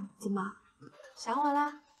话？怎么想我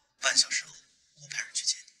啦？半小时后，我派人去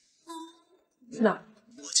接你。去哪儿？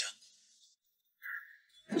我家。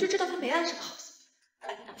我就知道他没安什么好心，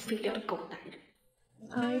安当废料的狗男人。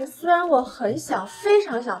哎呀，虽然我很想，非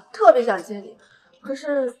常想，特别想见你，可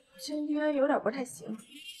是今天有点不太行。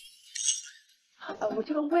我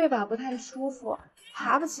这个胃吧不太舒服，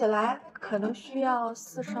爬不起来，可能需要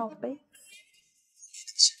4少杯。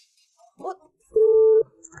我。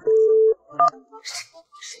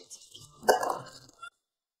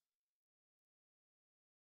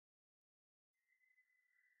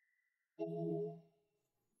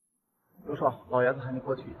刘少，老爷子喊你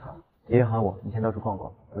过去一趟。爷爷喊我，你先到处逛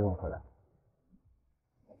逛，等我回来。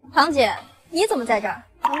堂姐，你怎么在这儿？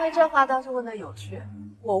堂妹这话倒是问的有趣，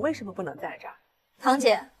我为什么不能在这儿？堂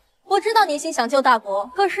姐，我知道你一心想救大国，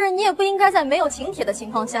可是你也不应该在没有请帖的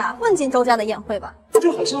情况下混进周家的宴会吧？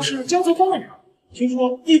这好像是江泽峰的女儿，听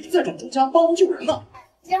说一直在找周家帮忙救人呢。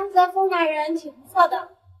江泽峰那人挺不错的，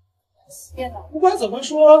不管怎么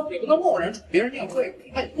说，也不能贸然闯别人宴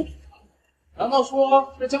会，那也不妥。难道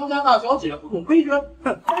说这江家大小姐不懂规矩？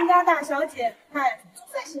哼，江家大小姐那也是就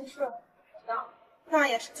在心事，那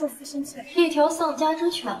也是救夫心切。一条丧家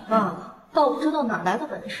之犬吧，倒不知道哪来的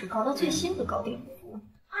本事，搞到最新的糕点。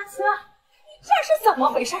阿慈，你这是怎么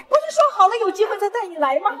回事？不是说好了有机会再带你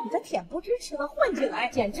来吗？你这恬不知耻的混进来，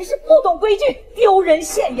简直是不懂规矩，丢人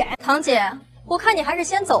现眼。堂姐，我看你还是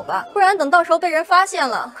先走吧，不然等到时候被人发现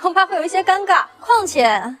了，恐怕会有一些尴尬。况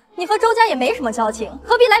且你和周家也没什么交情，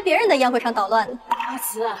何必来别人的宴会上捣乱呢？阿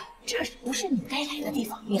慈，这不是你该来的地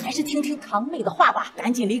方，你还是听听堂妹的话吧，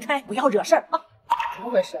赶紧离开，不要惹事儿啊！怎么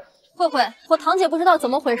回事？慧慧，我堂姐不知道怎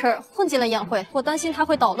么回事混进了宴会，我担心她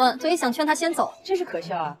会捣乱，所以想劝她先走。真是可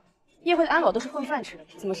笑啊！宴会的安保都是混饭吃的，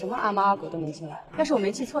怎么什么阿猫阿狗都能进来？要是我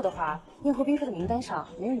没记错的话，宴会宾客的名单上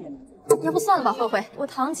没有你的名字。要不算了吧，慧慧，我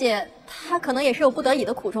堂姐她可能也是有不得已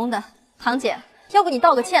的苦衷的。堂姐，要不你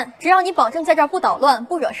道个歉，只要你保证在这儿不捣乱、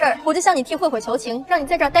不惹事儿，我就向你替慧慧求情，让你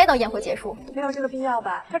在这儿待到宴会结束。没有这个必要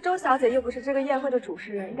吧？她周小姐又不是这个宴会的主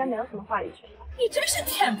事人，应该没有什么话语权吧？你真是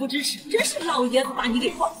恬不知耻，真是老爷子把你给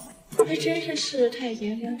惯坏。还真是世态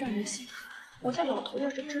炎凉，让人心寒。我家老头要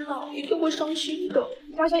是知道，一定会伤心的。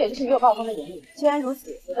张小姐就是没有把我放在眼里。既然如此，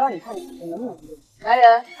我倒让你看看我能不能赢。来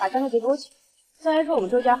人，把张小姐给我请。虽然说我们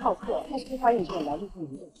周家好客，但是不欢迎这种来路不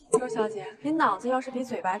明的。周小姐，你脑子要是比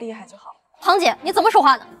嘴巴厉害就好。堂姐，你怎么说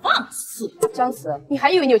话呢？放肆！张慈，你还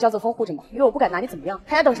以为你有江泽峰护着吗？以为我不敢拿你怎么样？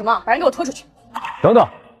还在等什么？把人给我拖出去！等等，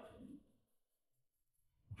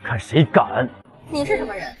看谁敢！你是什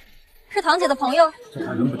么人？是堂姐的朋友？这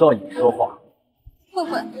还轮不到你说话。慧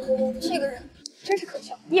慧，这个人真是可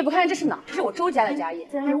笑！你也不看看这是哪？这是我周家的家业，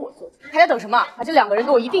自然由我做主。还在等什么？把这2个人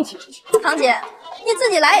给我一并请出去！堂姐，你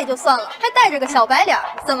自己来也就算了，还带着个小白脸，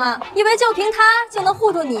怎么以为就凭他就能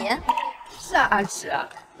护住你？是啊，阿池，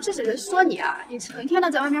这是人说你啊，你成天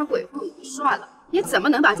的在外面鬼混算了，你怎么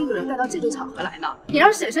能把这个人带到这种场合来呢？你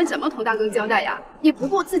让婶婶怎么同大哥交代呀？你不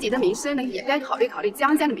顾自己的名声呢，也该考虑考虑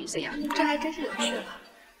江家的名声呀。这还真是有趣了。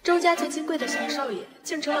周家最金贵的小少爷，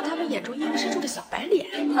竟成了他们眼中一无是处的小白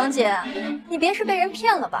脸。堂姐，你别是被人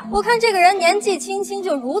骗了吧？我看这个人年纪轻轻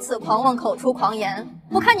就如此狂妄，口出狂言，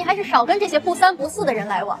我看你还是少跟这些不三不四的人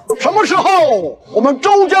来往。什么时候我们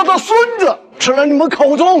周家的孙子成了你们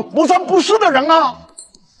口中不三不四的人啊？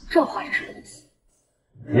这话是什么意思？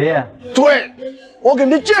爷爷，对，我给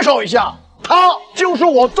你介绍一下，他就是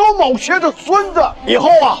我周某学的孙子。以后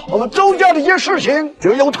啊，我们周家的一些事情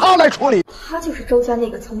就由他来处理。他就是周家那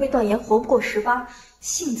个曾被断言活不过18、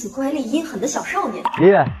性子乖戾、阴狠的小少年。爷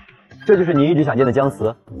爷，这就是你一直想见的江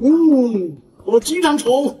慈。我经常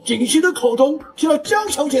从锦溪的口中听到江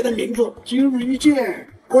小姐的名字，今日一见，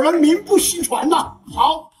果然名不虚传呐。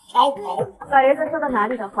好。老爷子说的哪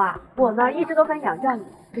里的话，我呢一直都很仰仗你，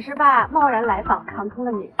只是吧贸然来访扛空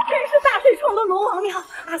了你。真是大水冲了龙王庙。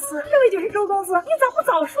阿四，这位就是周公子，你咋不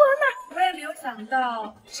早说呢？我也没有想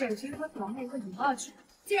到沈君和堂妹会以貌取人，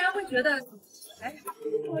竟然会觉得，哎，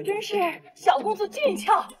我真是小公子俊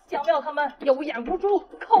俏，将庙他们有眼无珠，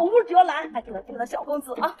口无遮拦，还得罪了小公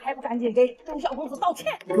子啊，还不赶紧给周小公子道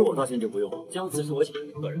歉？给我道歉就不用，姜子是我请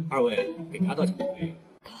来的客人，二位给他道歉就可以。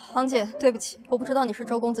堂姐，对不起，我不知道你是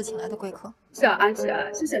周公子请来的贵客。是啊，安琪，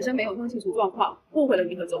是婶婶没有弄清楚状况，误会了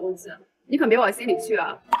你和周公子，你可别往心里去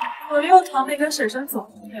啊。我又堂妹跟婶婶走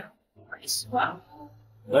了，没实话。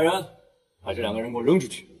来人，把这2个人给我扔出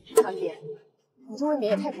去！堂姐，你这未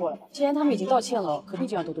免也太过了吧？既然他们已经道歉了，何必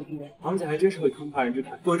这样咄咄逼人？堂姐还真是会看他人之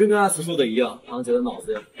谈，果真跟阿慈说的一样，堂姐的脑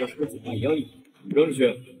子要是跟嘴巴一样硬，扔出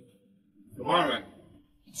去。什么2人？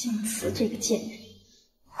姜慈这个贱人，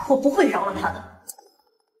我不会饶了他的。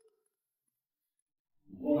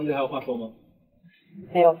堂姐还有话说吗？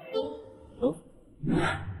没有。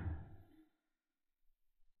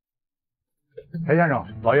裴先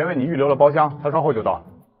生，老爷为你预留了包厢，他稍后就到。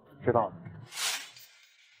知道了。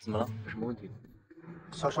怎么了？有什么问题？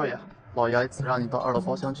小少爷，老爷子让你到2楼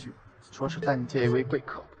包厢去，说是带你见一位贵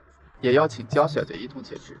客，也邀请焦小姐一同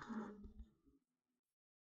前去。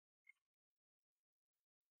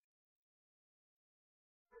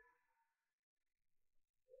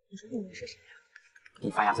你说你们是谁呀？给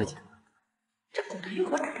你发压岁钱。这狗男又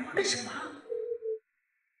给我打电话干什么？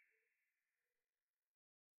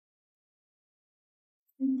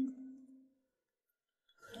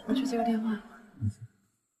我去接个电话。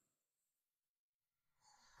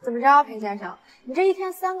怎么着，裴先生，你这一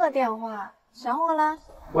天3个电话，想我了？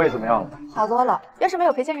我也怎么样了？好多了。要是没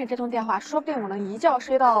有裴先生这通电话，说不定我能一觉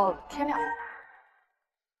睡到天亮。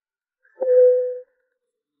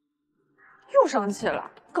又生气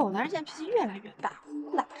了，狗男人现在脾气越来越大，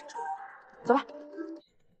懒得住。走吧。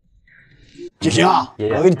景行啊，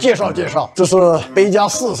我给你介绍介绍，这是裴家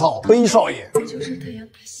4少裴少爷。这就是太阳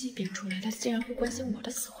打西边出来，他竟然会关心我的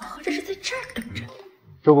死活，合着是在这儿等着。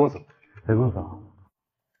周公子，裴公子好。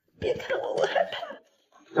别看我，我害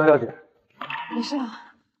怕。张小姐，没事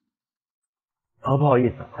啊。不好意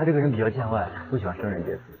思，他这个人比较见外，不喜欢生人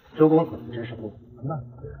结死。周公子真是不慢。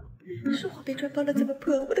是我被穿帮了怎么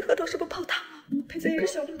破？我的合同是不是泡汤了？裴子也是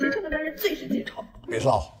小肚鸡肠的男人，最是记仇。裴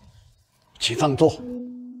少，请上座。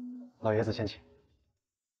老爷子先请。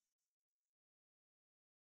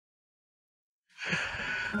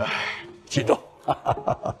请坐。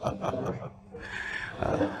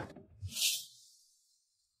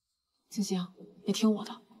星星，你听我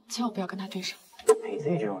的，千万不要跟他对上。裴子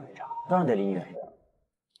这种人渣，当然得离你远一点。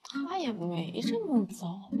他也没这么糟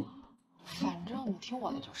吧？反正你听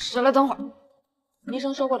我的就是。来，等会儿，医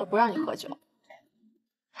生说过了，不让你喝酒。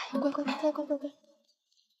哎，乖，再乖。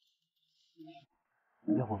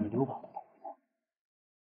要不我们溜吧。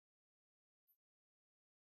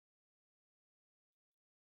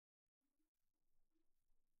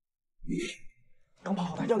刚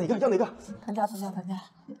跑的，要哪个？要哪个？谈价。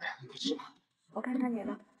你吃吧，我看看你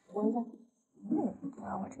的，闻一下。我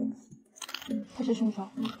让我这个。他是凶手？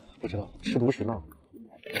不知道，吃独食呢。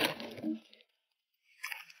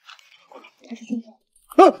他是凶手。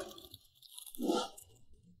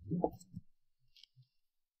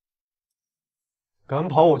敢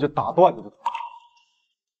跑我就打断你的头！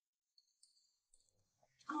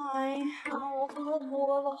哎呀，我喝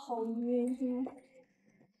多了，好晕。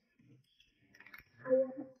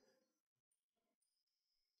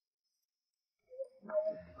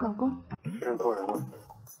老公，认错人了，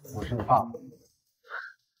我是你爸爸。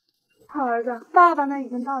好儿子，爸爸呢已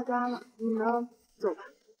经到家了，你呢走吧。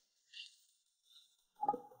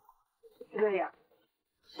对呀，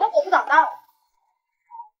小狗不长大了。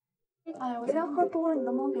哎呀，我今天喝多了，你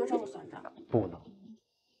能不能别找我算账？不能。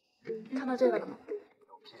看到这个了吗？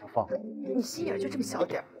这就放。你心眼就这么小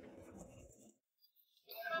点儿。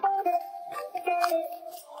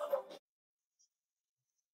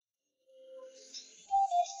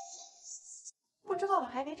不知道我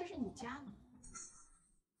还以为这是你家呢。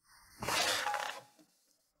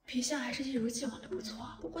裴相还是一如既往的不错，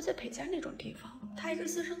不过在裴家那种地方，他一个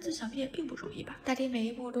私生子想必也并不容易吧？大抵每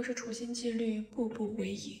一步都是处心积虑，步步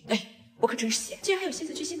为营。哎，我可真是闲，竟然还有心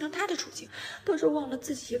思去心疼他的处境，倒是忘了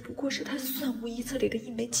自己也不过是他算无一策里的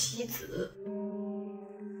一枚棋子。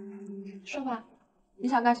说吧，你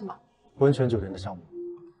想干什么？温泉酒店的项目，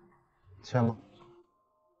签吗？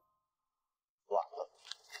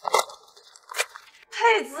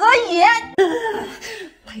裴泽野，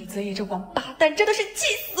裴泽野这王八蛋真的是气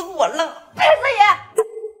死我了！裴泽野，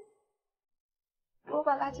给我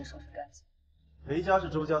把垃圾收拾干净。裴家是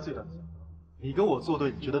周家最大的家，你跟我作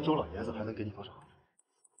对，你觉得周老爷子还能给你多少？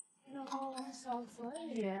小泽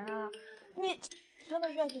野，你真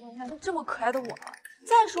的愿意原谅这么可爱的我吗？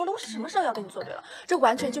再说了，我什么时候要跟你作对了？这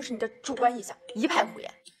完全就是你的主观臆想，一派胡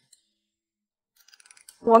言。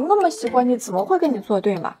我那么喜欢你，怎么会跟你作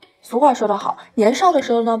对嘛？俗话说得好，年少的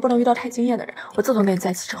时候呢，不能遇到太惊艳的人。我自从跟你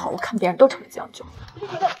在一起之后，我看别人都成了将就。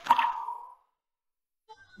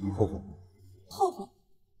你后悔？后悔，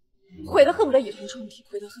悔得恨不得以头冲地，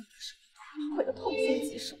悔得恨不得生命，悔得痛心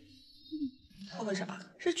疾首。后悔什么？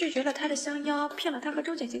是拒绝了他的相邀，骗了他和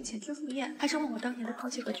周景行前去赴宴，还是问我当年的抛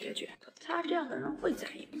弃和决绝？他这样的人会在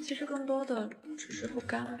意吗？其实更多的只是不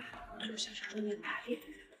甘吧，就像是中年打猎。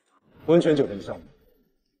温泉酒店的项目，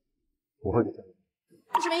我会给他。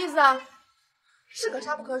你什么意思啊？士可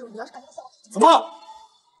杀不可辱，你要是敢跟项目怎么？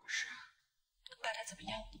是啊，把他怎么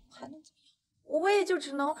样呢？还能怎么样？我也就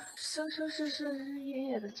只能生生世世日日夜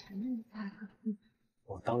夜的缠着你才可以。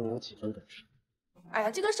我当你有几分本事？哎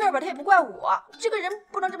呀，这个事儿吧，他也不怪我，这个人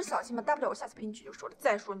不能这么小气嘛。大不了我下次陪你去就说了。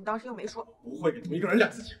再说你当时又没说。不会给同一个人2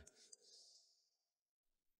次机会。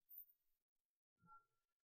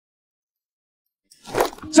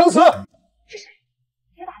姜慈是谁？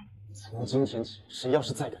别打你！从今天起，谁要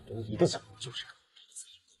是再敢给你一个响，就是个鼻子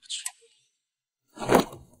也过不去。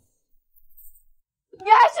你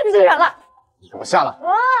还是不是人了？你给我下来！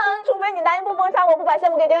除非你答应不封杀我，不把项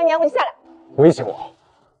目给这个年，我就下来。威胁我？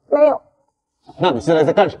没有。那你现在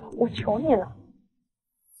在干什么？我求你了。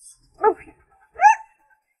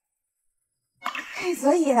佩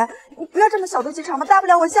泽野，你不要这么小肚鸡肠嘛，大不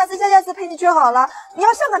了我下次陪你去好了。你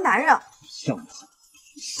要像个男人。像不像？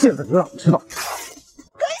现在就让你知道。等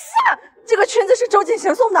一下，这个裙子是周景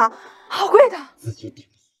行送的，好贵的。自己点，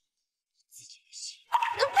自己的心。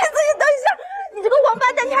佩泽野，等一下，你这个王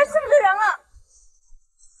八蛋，你还是不是人了？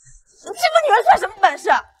欺负女人算什么本事？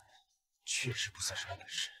确实不算什么本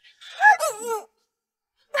事。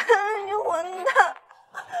你混蛋！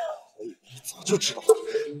我以为你早就知道了。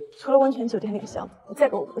除了温泉酒店那个项目，你再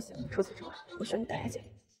给我不行。除此之外，我需要你带下姐。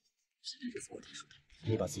是那日子过天数的。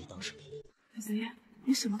你把自己当什么？裴子夜，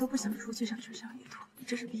你什么都不想说，却想全上一坨，你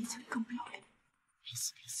这是比以前更不要脸。彼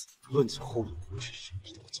此，论起后瘾，不是谁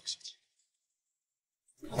比得过江小姐。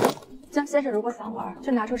江先生如果想玩，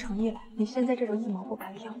就拿出诚意来。你现在这种一毛不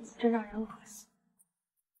拔的样子，真让人恶心。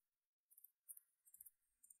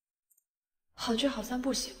好聚好散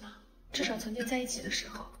不行吗？至少曾经在一起的时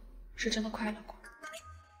候，是真的快乐过。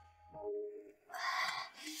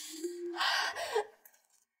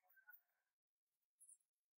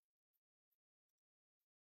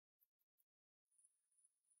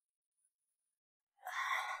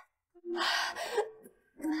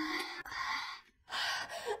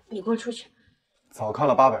你给我出去！早看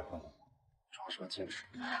了800分了，装什么矜持？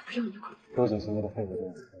不用你管。周景行那个废物多。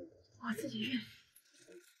我自己愿意。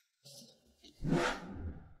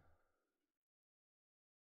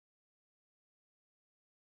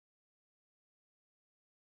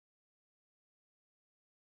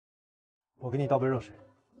我给你倒杯热水，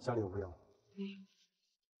家里有没有？没有。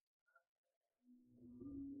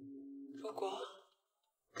如果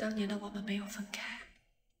当年的我们没有分开，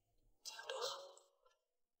该有多好。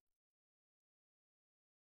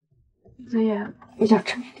子夜，有点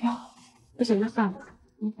沉掉，不行就算了。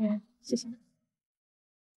明天谢谢你。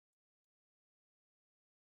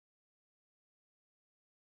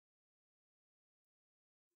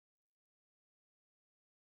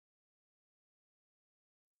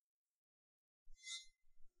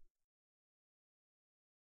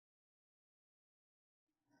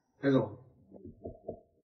裴总，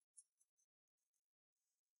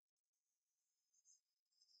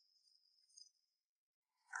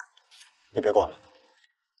你别管了。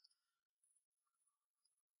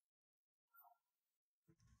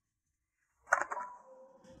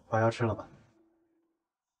把药吃了吧。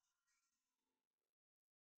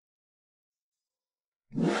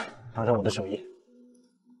尝尝我的手艺。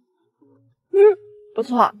不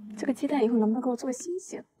错，这个鸡蛋以后能不能给我做个星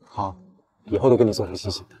星？好，以后都给你做成星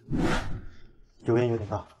星的。油烟有点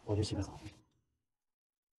大，我去洗个澡。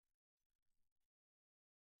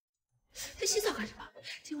这洗澡干什么？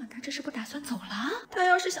今晚他这是不打算走了？他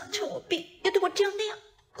要是想趁我病，也对我这样那样，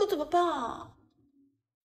可怎么办啊？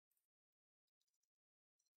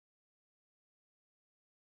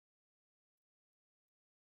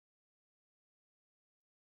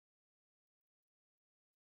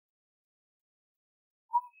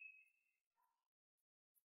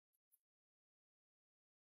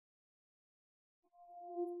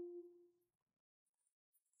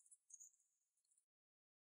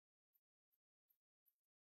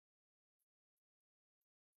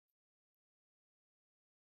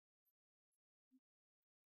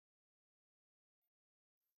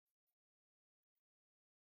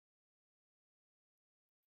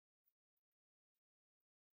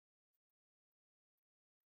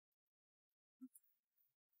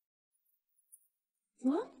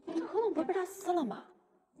这合同不是被他撕了吗？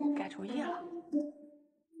改主意了。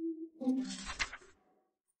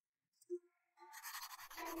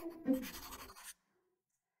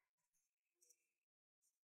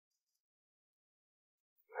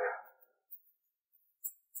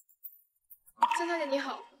江小姐你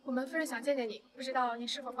好，我们夫人想见见你，不知道您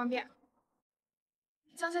是否方便？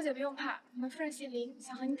江小姐不用怕，我们夫人姓林，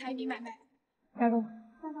想和您谈一笔买卖。加入。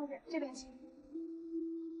江小姐这边请。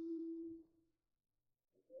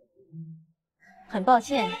很抱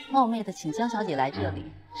歉，冒昧的请江小姐来这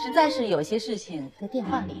里，实在是有些事情在电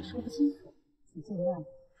话里说不清楚，请见谅。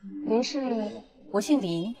您是？我姓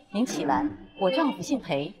林，名启兰，我丈夫姓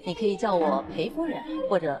裴，你可以叫我裴夫人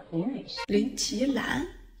或者林女士。林奇兰，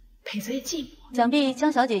裴贼寂寞。想必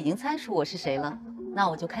江小姐已经猜出我是谁了，那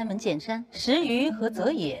我就开门见山，石鱼和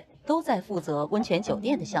泽野都在负责温泉酒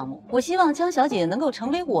店的项目，我希望江小姐能够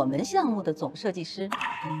成为我们项目的总设计师。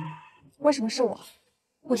为什么是我？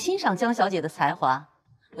我欣赏江小姐的才华，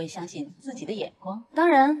我也相信自己的眼光。当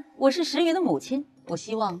然，我是石鱼的母亲，我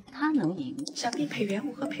希望她能赢。想必裴元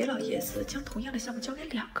武和裴老爷子将同样的项目交给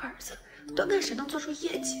2个儿子，端看谁能做出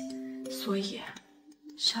业绩。所以，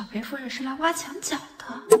小裴夫人是来挖墙脚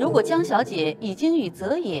的。如果江小姐已经与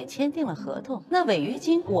泽野签订了合同，那违约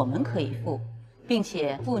金我们可以付，并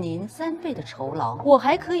且付您3倍的酬劳。我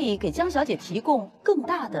还可以给江小姐提供更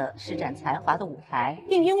大的施展才华的舞台，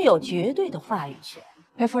并拥有绝对的话语权。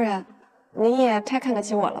裴夫人，您也太看得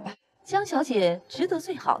起我了吧？江小姐值得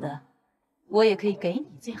最好的，我也可以给你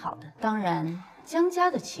最好的。当然，江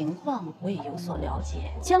家的情况我也有所了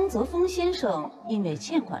解。江泽峰先生因为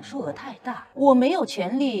欠款数额太大，我没有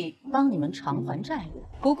权利帮你们偿还债务。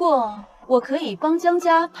不过，我可以帮江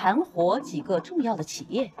家盘活几个重要的企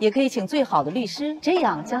业，也可以请最好的律师，这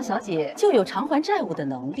样江小姐就有偿还债务的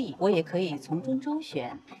能力。我也可以从中周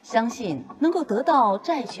旋，相信能够得到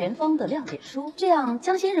债权方的谅解书，这样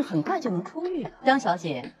江先生很快就能出狱了。江小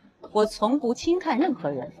姐，我从不轻看任何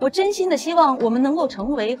人，我真心的希望我们能够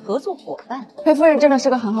成为合作伙伴。裴夫人真的是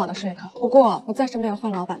个很好的说客，不过我暂时没有换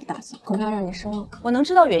老板的打算，恐怕要让你失望。我能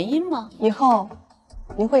知道原因吗？以后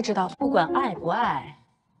您会知道的。不管爱不爱，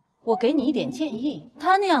我给你一点建议，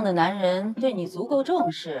他那样的男人对你足够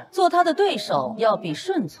重视，做他的对手要比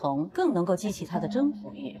顺从更能够激起他的征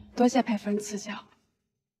服欲。多谢裴夫人赐教。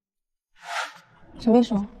陈秘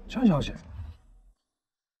书，江小姐，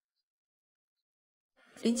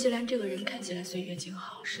林奇兰这个人看起来岁月静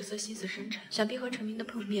好，实则心思深沉，想必和陈明的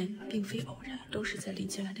碰面并非偶然，都是在林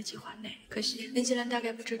奇兰的计划内。可惜林奇兰大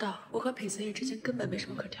概不知道，我和裴泽业之间根本没什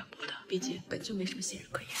么可挑拨的，毕竟本就没什么信任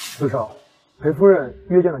可言。至少裴夫人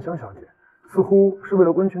约见了江小姐，似乎是为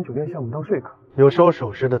了温泉酒店项目当说客。有时候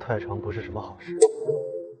守时的太长不是什么好事。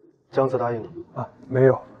江泽答应了吗？啊，没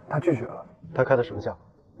有，他拒绝了。他开的什么价？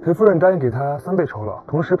裴夫人答应给他3倍酬劳，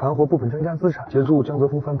同时盘活部分江家资产，协助江泽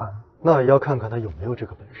峰翻盘。那也要看看他有没有这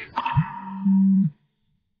个本事。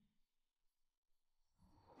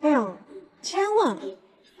2,000万，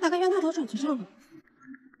大概冤大头转错账了。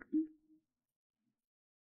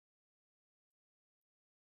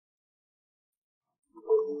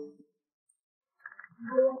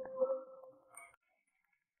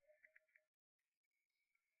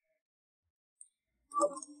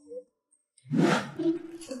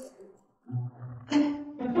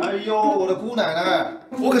哎呦，我的姑奶奶，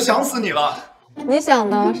我可想死你了！你想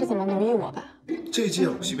的是怎么奴役我吧？这届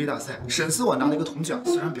鲁西杯大赛，沈思婉拿了一个铜奖，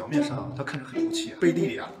虽然表面上她看着很有气，背地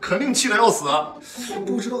里啊肯定气得要死。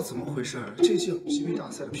不知道怎么回事，这届鲁西杯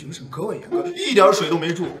大赛的评审格外严格，一点水都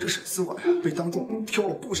没注。这沈思婉呀，被当众挑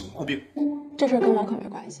了不少毛病。这事跟我可没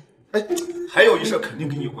关系。哎，还有一事肯定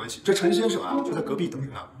跟你有关系。这陈先生啊，就在隔壁等着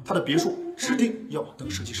呢。他的别墅指定要我当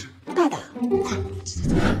设计师。大胆！快！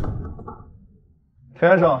陈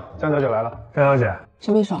先生，江小姐来了。江小姐，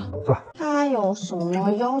陈秘书，坐。他有什么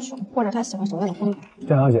要求，或者他喜欢什么样的风格？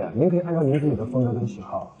江小姐，您可以按照您自己的风格跟喜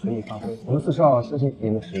好随意发挥，我们4少相信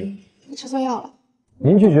您的实力。你吃错药了。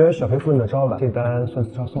您拒绝小裴夫人的招揽，这单算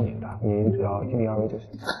4少送您的，您只要尽力而为就行。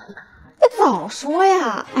你早说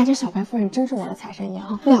呀！哎，这小裴夫人真是我的财神爷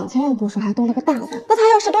啊！2000万不说，还多了个大单。那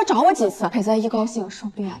他要是多找我几次，裴泽一高兴，说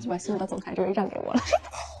不定啊就把心目的总裁之位让给我了。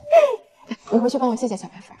你回去帮我谢谢小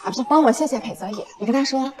裴夫人啊，不是帮我谢谢裴泽野。你跟他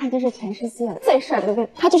说，他就是全世界最帅的，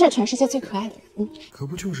他就是全世界最可爱的人。可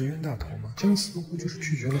不就是冤大头吗？江似乎就是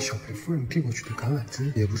拒绝了小裴夫人递过去的橄榄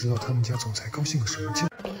枝，也不知道他们家总裁高兴个什么劲。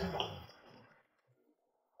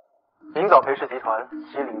明早裴氏集团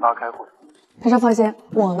708开会。裴少放心，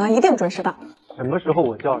我呢一定准时到。什么时候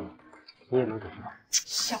我叫你，你也能准时到。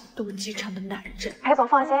小肚鸡肠的男人。裴总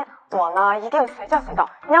放心，我呢一定随叫随到。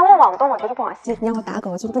你让我往东，我绝对不往西；你让我打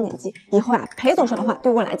狗，我绝对不撵鸡。以后啊，裴总说的话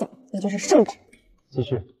对我来讲，那就是圣旨。继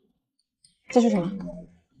续。继续什么？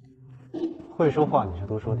会说话你就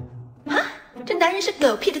多说点。这男人是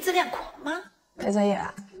狗屁的自恋狂吗？裴泽野，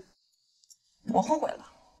我后悔了。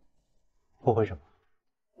后悔什么？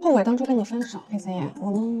后悔当初跟你分手，裴泽野，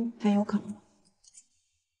我们还有可能吗？